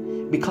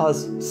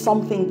 Because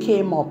something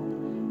came up.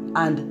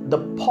 And the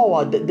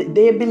power,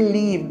 they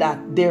believed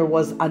that there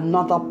was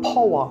another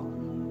power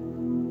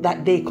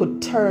that they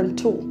could turn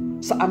to.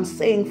 So I'm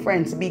saying,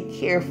 friends, be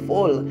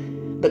careful.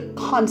 The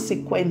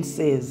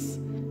consequences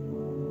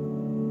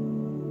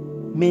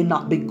may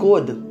not be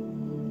good.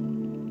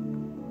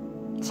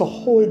 So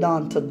hold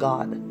on to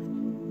God.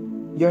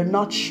 You're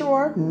not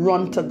sure?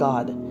 Run to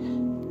God.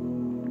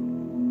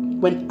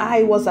 When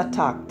I was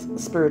attacked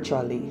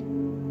spiritually,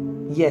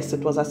 yes,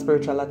 it was a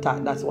spiritual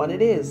attack. That's what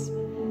it is.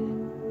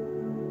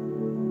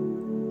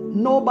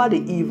 Nobody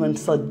even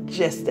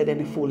suggested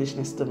any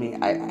foolishness to me.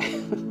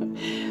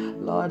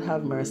 Lord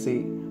have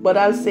mercy. But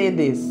I'll say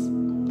this.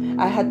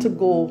 I had to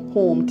go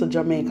home to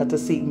Jamaica to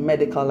seek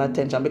medical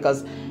attention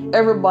because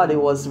everybody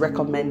was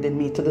recommending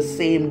me to the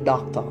same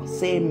doctor,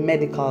 same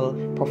medical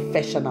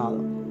professional.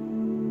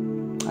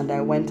 And I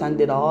went and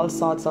did all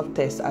sorts of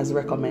tests as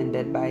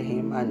recommended by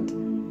him, and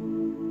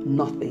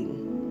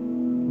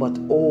nothing. But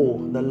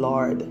oh, the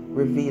Lord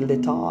revealed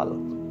it all.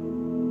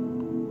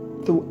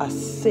 Through a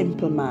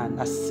simple man,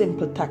 a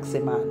simple taxi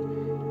man,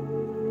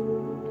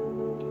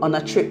 on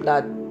a trip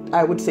that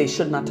I would say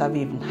should not have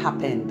even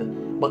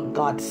happened, but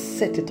God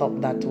set it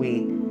up that way,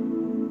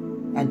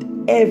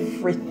 and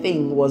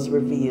everything was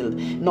revealed.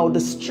 Now the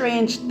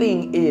strange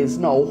thing is,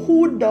 now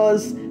who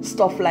does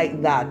stuff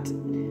like that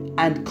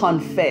and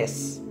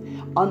confess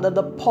under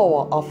the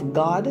power of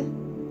God?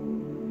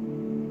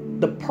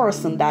 The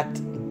person that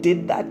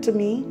did that to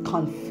me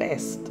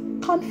confessed.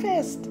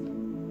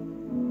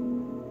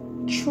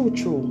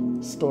 True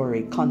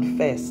story,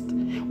 confessed.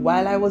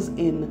 While I was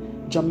in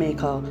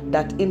Jamaica,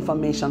 that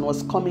information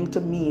was coming to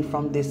me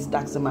from this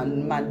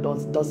taximan. Man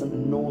doesn't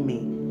know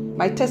me.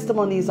 My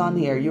testimony is on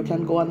here. You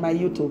can go on my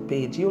YouTube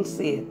page. You'll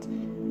see it.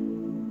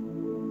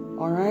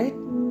 All right?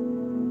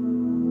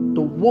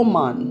 The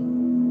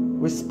woman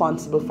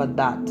responsible for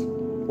that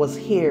was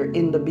here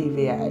in the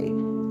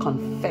BVI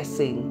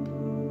confessing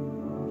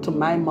to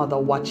my mother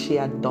what she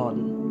had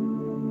done.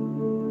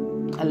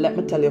 And let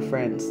me tell you,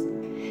 friends,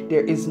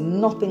 there is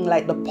nothing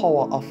like the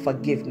power of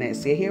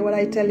forgiveness. You hear what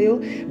I tell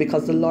you?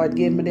 Because the Lord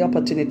gave me the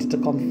opportunity to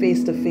come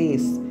face to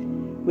face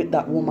with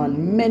that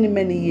woman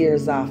many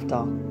years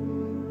after.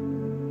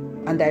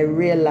 And I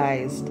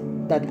realized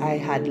that I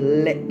had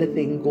let the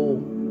thing go.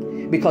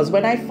 Because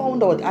when I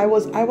found out, I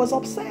was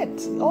upset.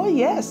 Oh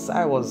yes,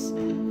 I was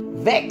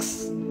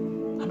vexed.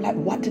 I'm like,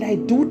 what did I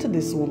do to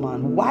this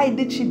woman? Why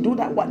did she do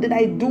that? What did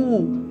I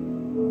do?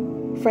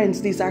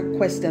 Friends, these are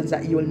questions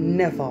that you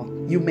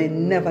may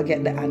never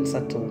get the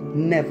answer to.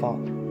 Never.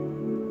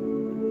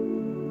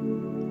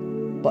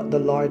 But the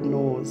Lord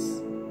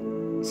knows.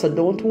 So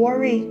don't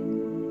worry.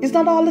 It's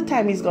not all the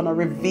time He's going to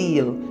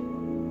reveal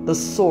the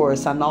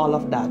source and all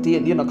of that.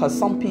 You know, because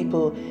some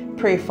people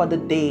pray for the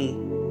day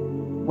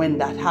when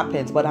that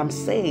happens. But I'm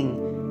saying,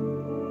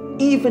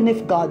 even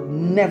if God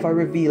never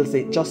reveals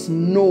it, just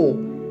know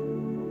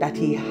that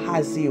He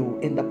has you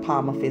in the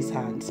palm of His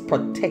hands,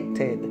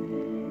 protected.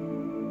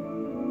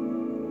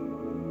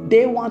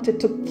 They wanted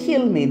to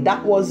kill me.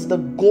 That was the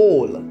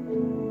goal.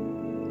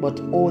 But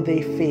oh,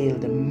 they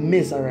failed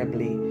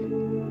miserably.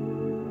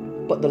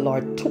 But the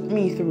Lord took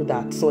me through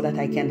that so that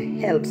I can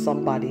help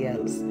somebody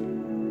else.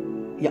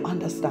 You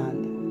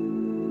understand?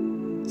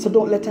 So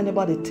don't let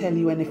anybody tell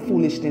you any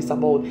foolishness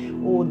about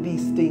all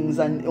these things,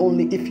 and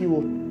only if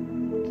you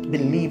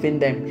believe in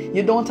them.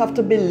 You don't have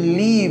to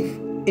believe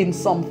in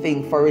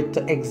something for it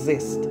to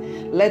exist.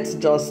 Let's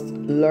just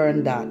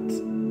learn that.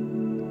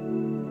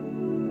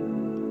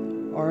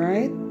 All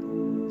right?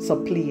 So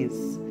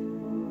please,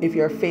 if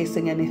you're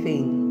facing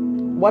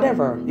anything,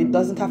 whatever, it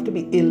doesn't have to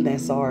be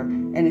illness or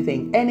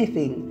anything,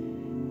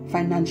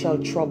 financial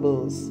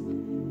troubles,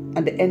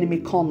 and the enemy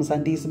comes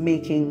and he's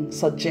making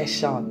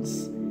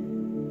suggestions,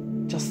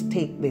 just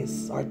take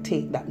this or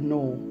take that.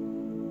 No.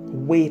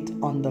 Wait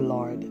on the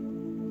Lord.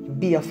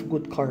 Be of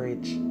good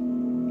courage,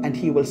 and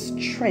He will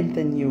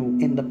strengthen you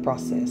in the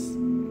process.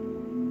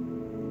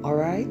 All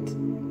right?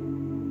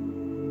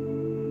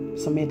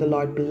 So may the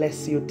Lord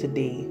bless you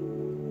today.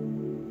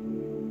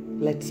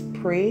 Let's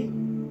pray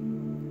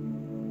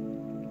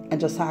and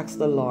just ask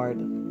the Lord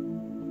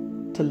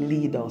to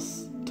lead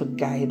us, to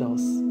guide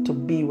us, to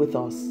be with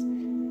us,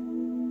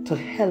 to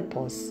help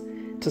us,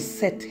 to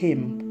set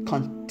Him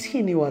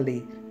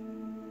continually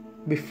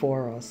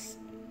before us.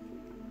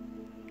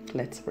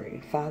 Let's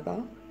pray.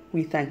 Father,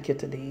 we thank You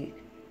today.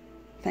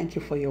 Thank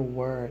You for Your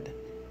word.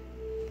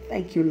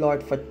 Thank You,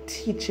 Lord, for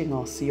teaching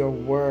us Your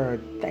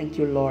word. Thank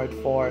You, Lord,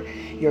 for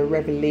Your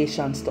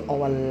revelations to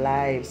our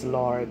lives,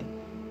 Lord.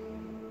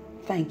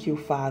 Thank You,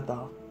 Father.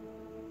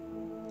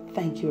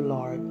 Thank You,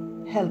 Lord.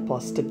 Help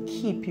us to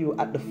keep You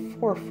at the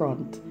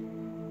forefront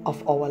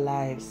of our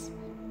lives.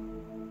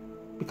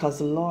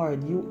 Because,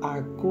 Lord, You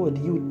are good.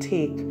 You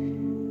take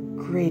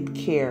great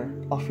care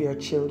of Your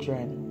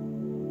children.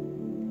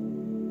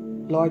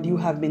 Lord, You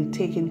have been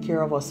taking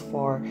care of us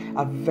for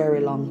a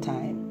very long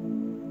time.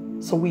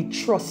 So we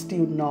trust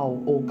You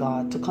now, oh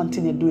God, to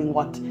continue doing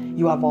what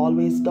You have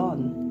always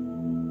done.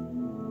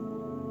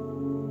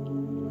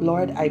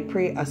 Lord, I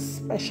pray a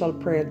special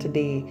prayer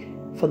today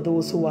for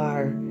those who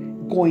are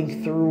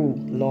going through,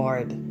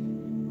 Lord.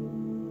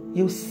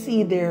 You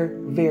see their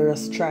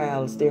various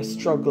trials, their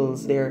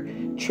struggles, their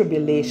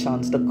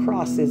tribulations, the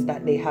crosses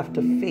that they have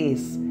to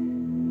face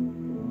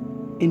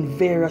in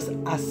various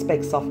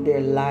aspects of their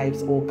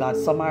lives, oh God.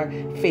 Some are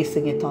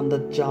facing it on the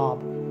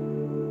job.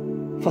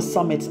 For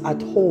some it's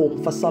at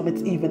home. For some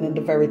it's even in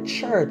the very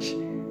church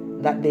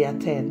that they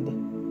attend.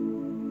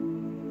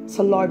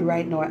 So Lord,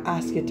 right now I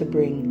ask You to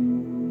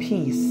bring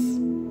peace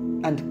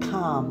and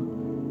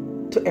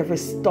calm to every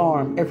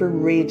storm, every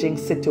raging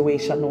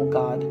situation, oh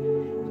God,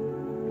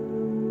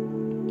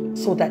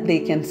 so that they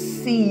can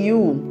see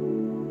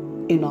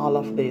You in all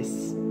of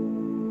this.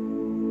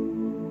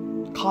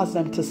 Cause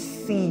them to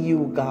see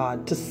You,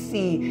 God, to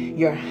see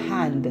Your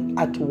hand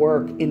at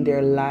work in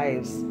their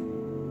lives,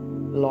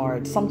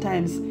 Lord.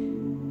 Sometimes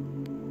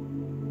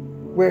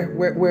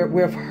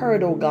we've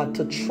heard, oh God,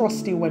 to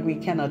trust You when we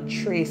cannot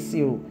trace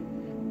You.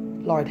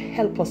 Lord,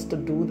 help us to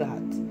do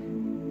that.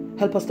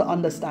 Help us to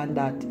understand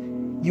that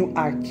You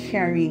are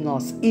carrying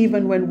us,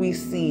 even when we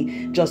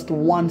see just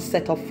one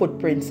set of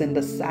footprints in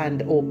the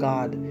sand, oh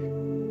God.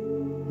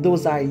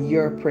 Those are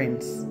Your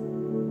prints.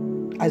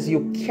 As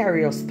You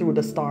carry us through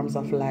the storms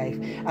of life,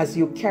 as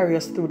You carry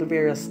us through the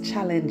various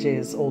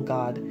challenges, oh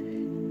God.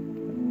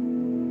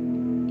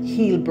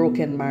 Heal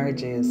broken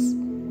marriages.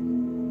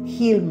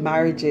 Heal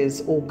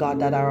marriages, oh God,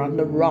 that are on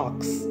the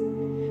rocks.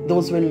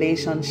 Those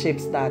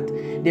relationships that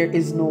there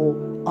is no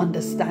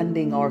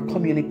understanding or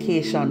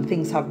communication.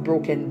 Things have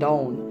broken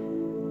down.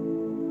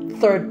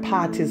 Third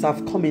parties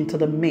have come into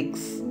the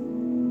mix.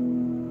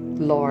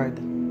 Lord,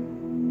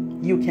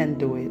 You can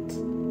do it.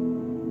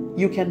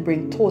 You can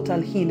bring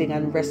total healing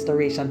and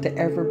restoration to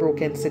every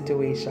broken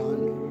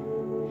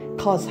situation.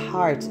 Cause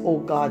hearts, oh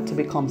God, to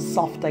become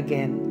soft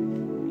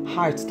again.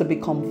 Hearts to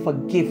become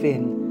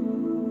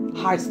forgiving.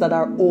 Hearts that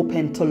are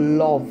open to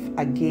love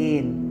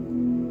again.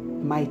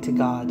 Mighty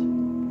God,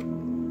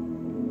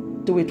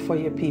 do it for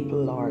Your people,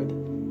 Lord.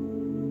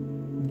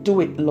 Do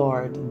it,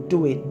 Lord.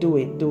 Do it, do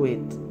it, do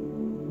it.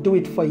 Do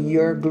it for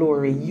Your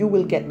glory. You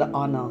will get the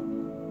honor.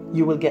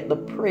 You will get the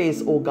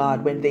praise, oh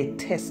God, when they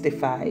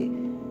testify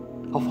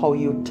of how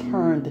You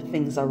turned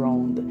things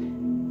around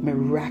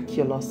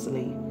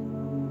miraculously.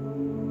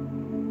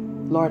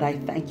 Lord, I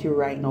thank You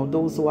right now.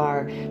 Those who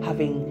are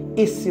having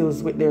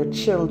issues with their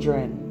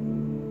children,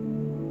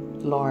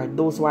 Lord,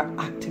 those who are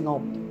acting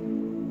up,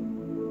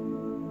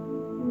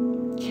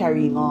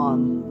 carrying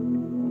on,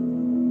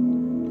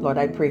 Lord,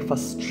 I pray for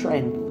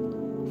strength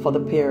for the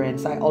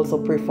parents. I also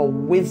pray for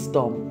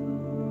wisdom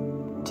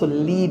to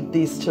lead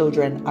these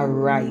children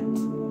aright.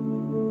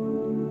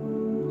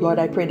 Lord,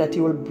 I pray that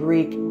You will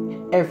break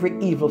every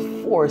evil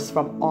force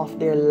from off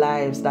their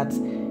lives that's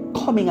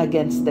coming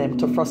against them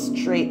to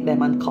frustrate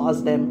them and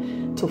cause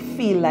them to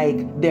feel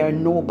like they're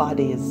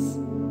nobodies.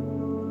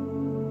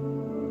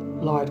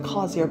 Lord,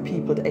 cause your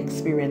people to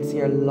experience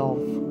your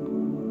love,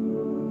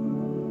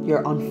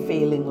 your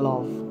unfailing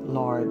love,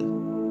 Lord.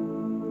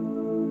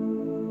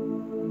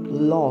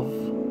 Love,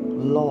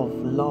 love,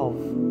 love.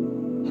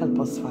 Help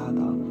us,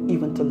 Father,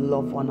 even to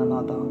love one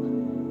another.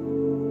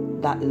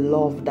 That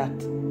love that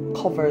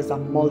covers a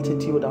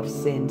multitude of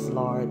sins,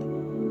 Lord.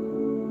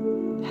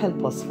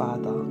 Help us,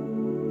 Father,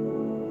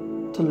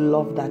 to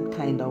love that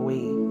kind of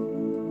way.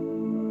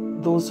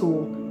 Those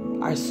who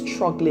are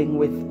struggling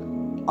with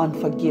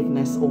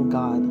unforgiveness, oh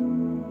God,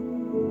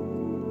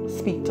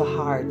 speak to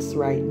hearts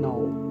right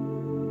now.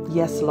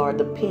 Yes, Lord,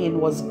 the pain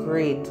was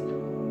great,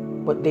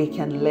 but they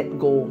can let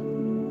go.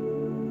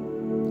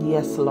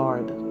 Yes,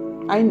 Lord,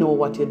 I know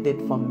what you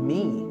did for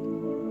me,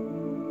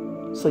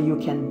 so you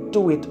can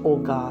do it, oh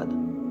God,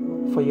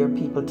 for your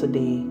people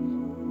today.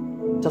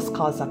 Just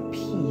cause a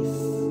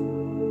peace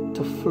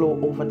to flow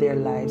over their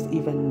lives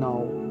even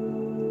now,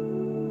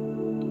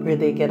 where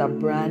they get a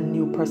brand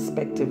new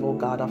perspective, oh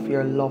God, of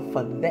your love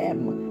for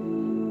them.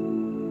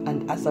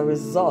 And as a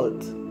result,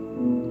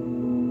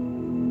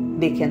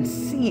 they can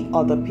see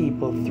other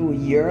people through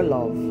your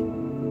love.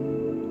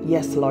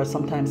 Yes, Lord,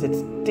 sometimes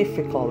it's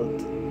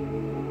difficult,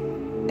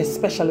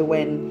 especially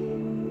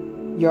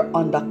when you're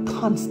under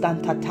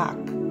constant attack.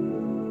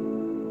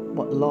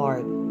 But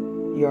Lord,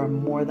 you're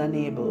more than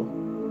able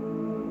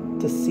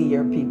to see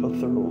your people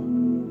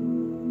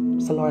through.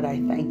 So Lord, I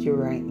thank you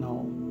right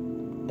now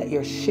that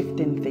you're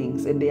shifting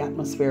things in the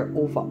atmosphere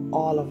over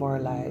all of our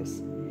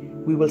lives.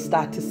 We will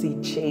start to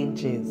see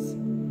changes.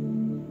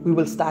 We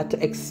will start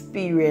to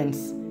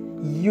experience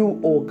you,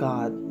 oh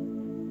God,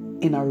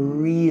 in a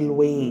real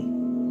way.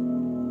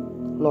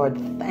 Lord,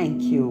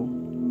 thank you.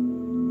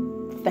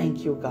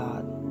 Thank you,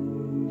 God.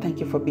 Thank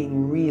you for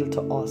being real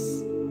to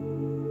us.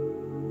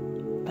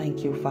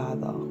 Thank you,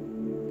 Father.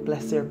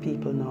 Bless your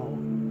people now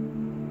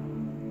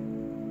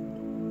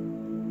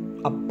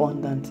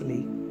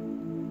abundantly.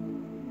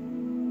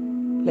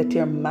 Let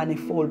your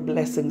manifold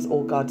blessings,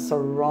 oh God,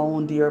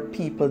 surround your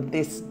people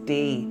this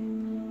day.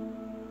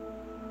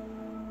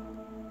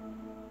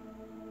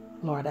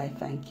 Lord, I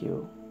thank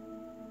you.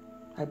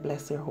 I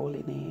bless your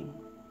holy name.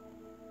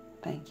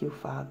 Thank you,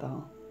 Father.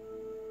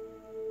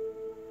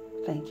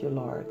 Thank you,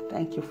 Lord.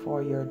 Thank you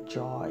for your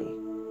joy.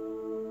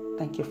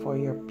 Thank you for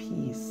your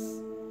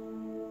peace.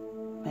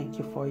 Thank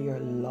you for your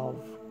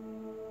love,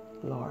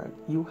 Lord.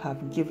 You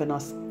have given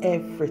us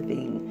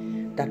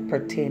everything that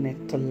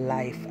pertaineth to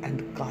life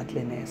and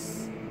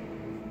godliness.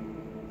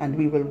 And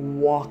we will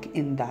walk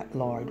in that,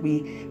 Lord.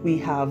 We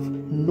have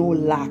no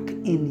lack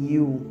in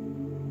you,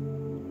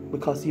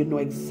 because you know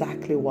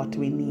exactly what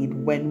we need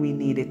when we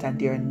need it,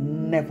 and you're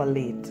never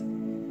late.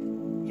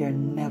 You're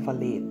never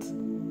late.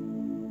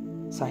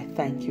 So I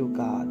thank you,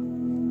 God.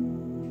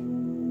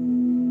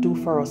 Do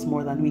for us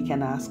more than we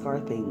can ask or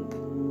think.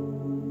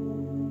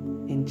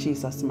 In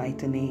Jesus'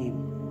 mighty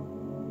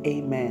name,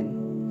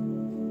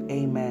 amen.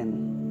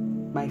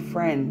 Amen. My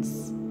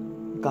friends,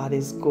 God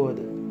is good.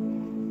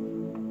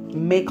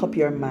 Make up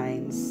your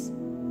minds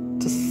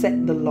to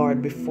set the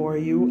Lord before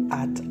you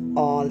at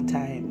all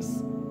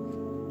times.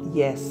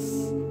 Yes,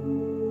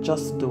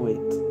 just do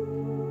it.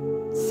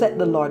 Set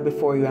the Lord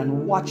before you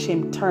and watch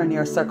him turn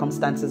your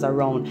circumstances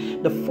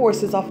around. The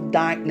forces of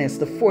darkness,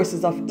 the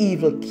forces of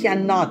evil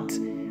cannot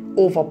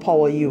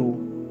overpower you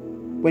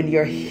when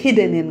you're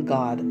hidden in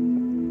God.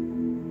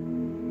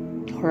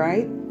 All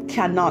right?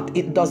 Cannot.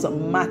 It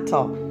doesn't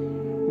matter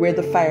where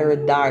the fiery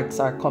darts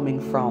are coming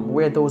from,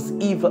 where those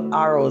evil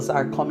arrows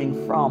are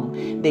coming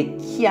from. They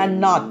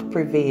cannot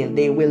prevail.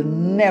 They will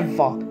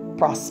never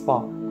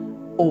prosper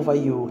over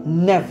you.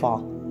 Never.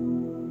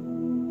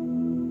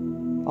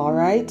 All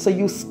right? So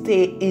you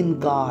stay in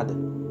God.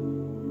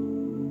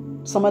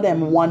 Some of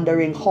them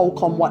wondering how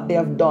come what they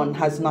have done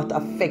has not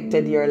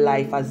affected your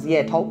life as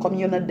yet. How come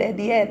you're not dead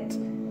yet?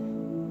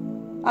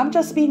 I'm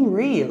just being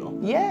real.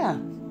 Yeah.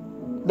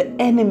 The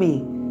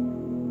enemy,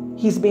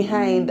 he's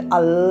behind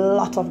a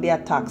lot of the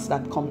attacks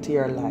that come to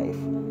your life.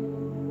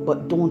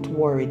 But don't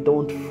worry,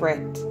 don't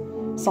fret.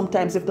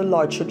 Sometimes if the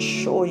Lord should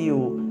show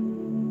you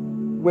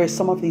where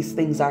some of these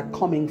things are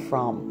coming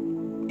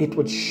from, it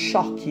would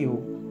shock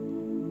you.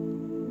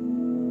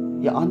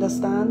 You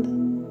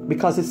understand?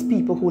 Because it's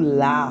people who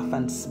laugh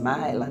and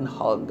smile and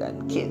hug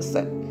and kiss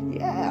and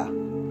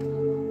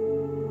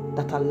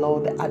that allow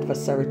the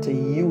adversary to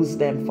use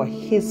them for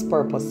his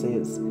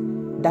purposes.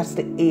 That's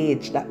the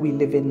age that we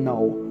live in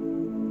now.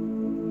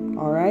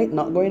 All right?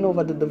 Not going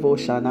over the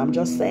devotion. I'm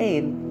just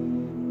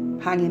saying,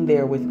 hang in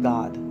there with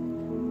God.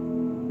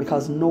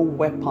 Because no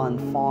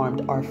weapon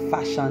formed or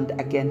fashioned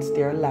against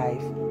their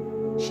life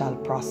shall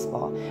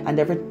prosper. And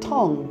every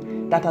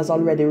tongue that has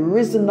already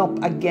risen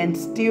up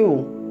against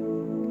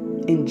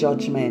you in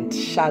judgment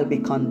shall be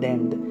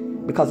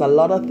condemned. Because a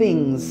lot of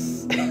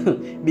things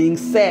being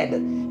said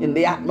in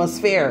the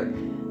atmosphere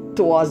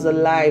towards the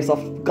lives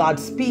of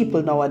God's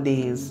people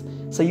nowadays.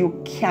 So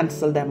you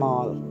cancel them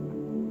all.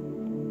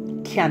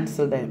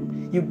 cancel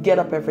them. You get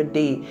up every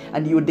day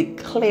and you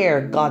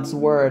declare God's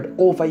word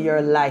over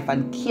your life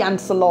and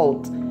cancel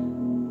out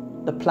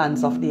the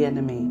plans of the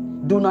enemy.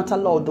 Do not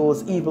allow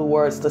those evil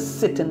words to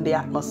sit in the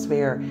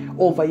atmosphere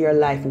over your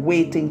life,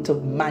 waiting to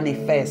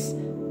manifest.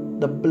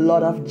 The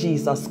blood of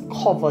Jesus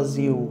covers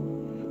you.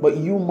 But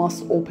you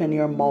must open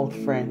your mouth,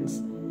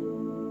 friends,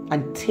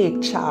 and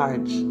take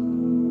charge.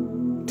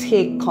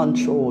 Take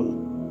control.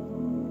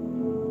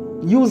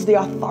 Use the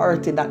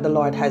authority that the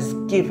Lord has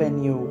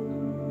given you.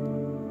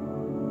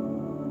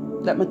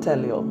 Let me tell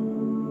you,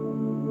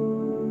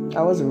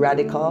 I was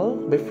radical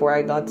before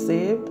I got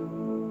saved.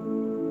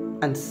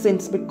 And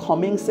since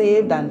becoming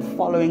saved and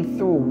following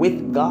through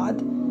with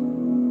God,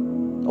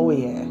 oh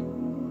yeah.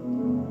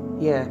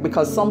 Yeah,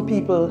 because some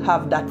people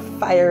have that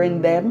fire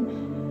in them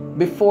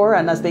before,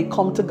 and as they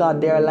come to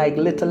God, they're like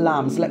little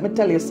lambs. Let me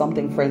tell you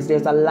something, friends.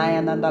 There's a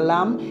lion and a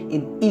lamb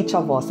in each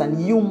of us,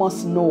 and you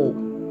must know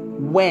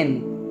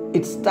when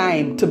it's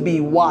time to be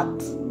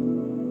what?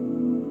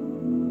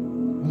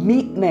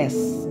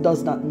 Meekness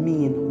does not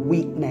mean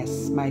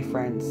weakness, my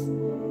friends.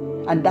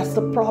 And that's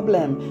the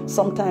problem.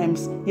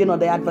 Sometimes,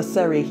 the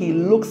adversary, he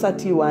looks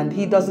at you and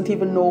he doesn't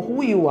even know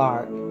who you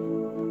are.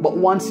 But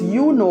once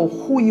you know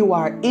who you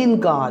are in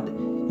God,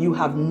 you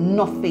have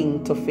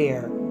nothing to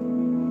fear.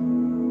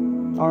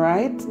 All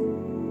right?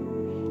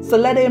 So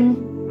let him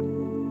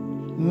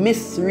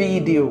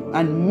misread you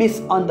and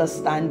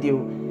misunderstand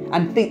you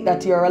and think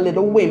that you're a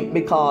little wimp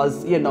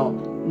because,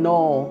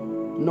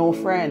 no,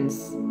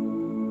 friends.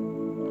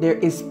 There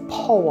is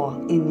power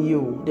in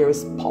you. There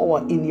is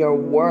power in your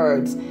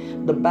words.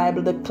 The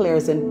Bible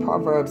declares in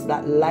Proverbs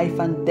that life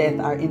and death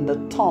are in the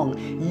tongue.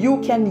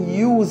 You can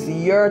use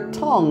your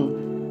tongue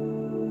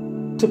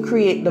to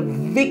create the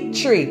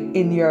victory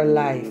in your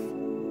life.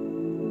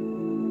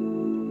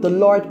 The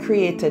Lord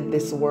created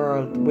this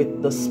world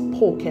with the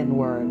spoken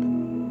word.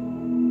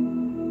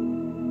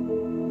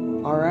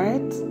 All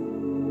right?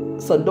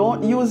 So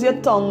don't use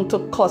your tongue to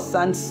cuss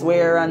and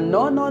swear and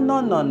no.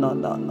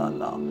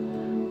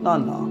 No,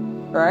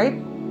 right?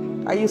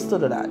 I used to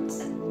do that.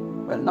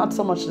 Well, not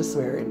so much the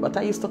swearing, but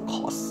I used to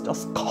cuss,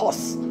 just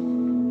cuss.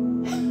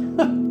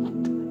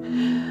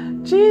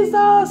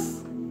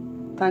 Jesus!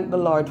 Thank the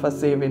Lord for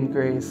saving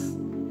grace.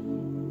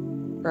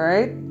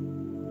 Right?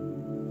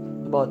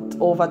 But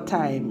over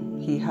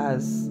time, he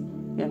has,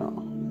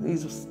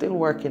 he's still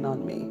working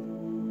on me.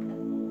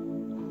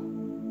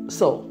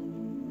 So,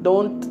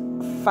 don't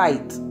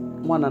fight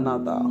one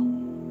another.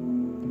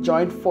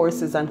 Join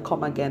forces and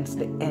come against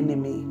the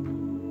enemy.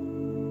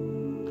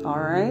 All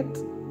right?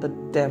 The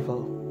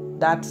devil.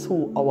 That's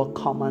who our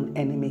common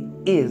enemy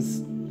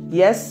is.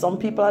 Yes, some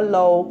people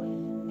allow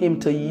him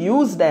to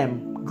use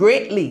them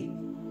greatly.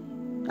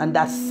 And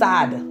that's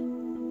sad.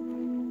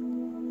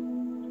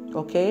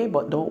 Okay?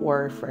 But don't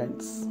worry,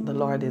 friends. The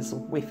Lord is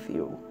with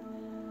you.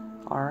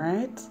 All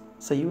right?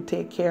 So you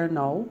take care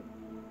now.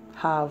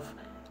 Have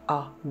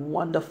a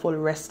wonderful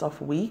rest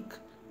of week.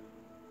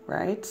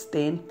 Right?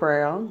 Stay in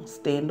prayer.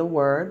 Stay in the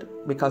word.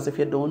 Because if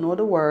you don't know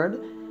the word,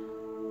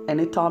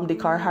 any Tom,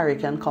 Dick, or Harry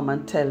can come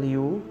and tell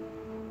you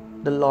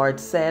the Lord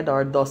said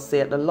or thus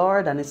saith the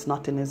Lord, and it's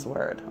not in his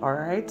word. All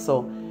right?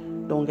 So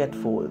don't get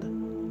fooled.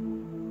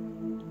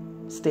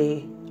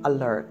 Stay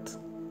alert.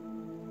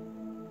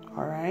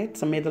 All right?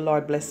 So may the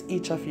Lord bless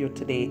each of you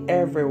today,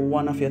 every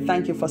one of you.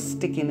 Thank you for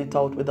sticking it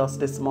out with us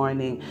this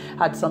morning.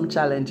 Had some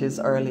challenges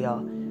earlier,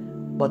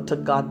 but to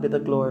God be the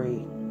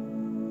glory.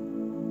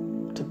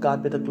 To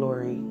God be the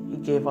glory. He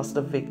gave us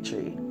the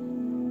victory.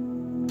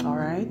 All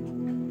right?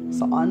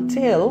 So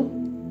until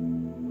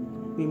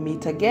we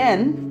meet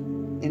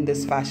again in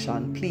this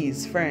fashion,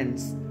 please,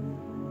 friends,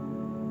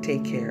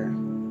 take care.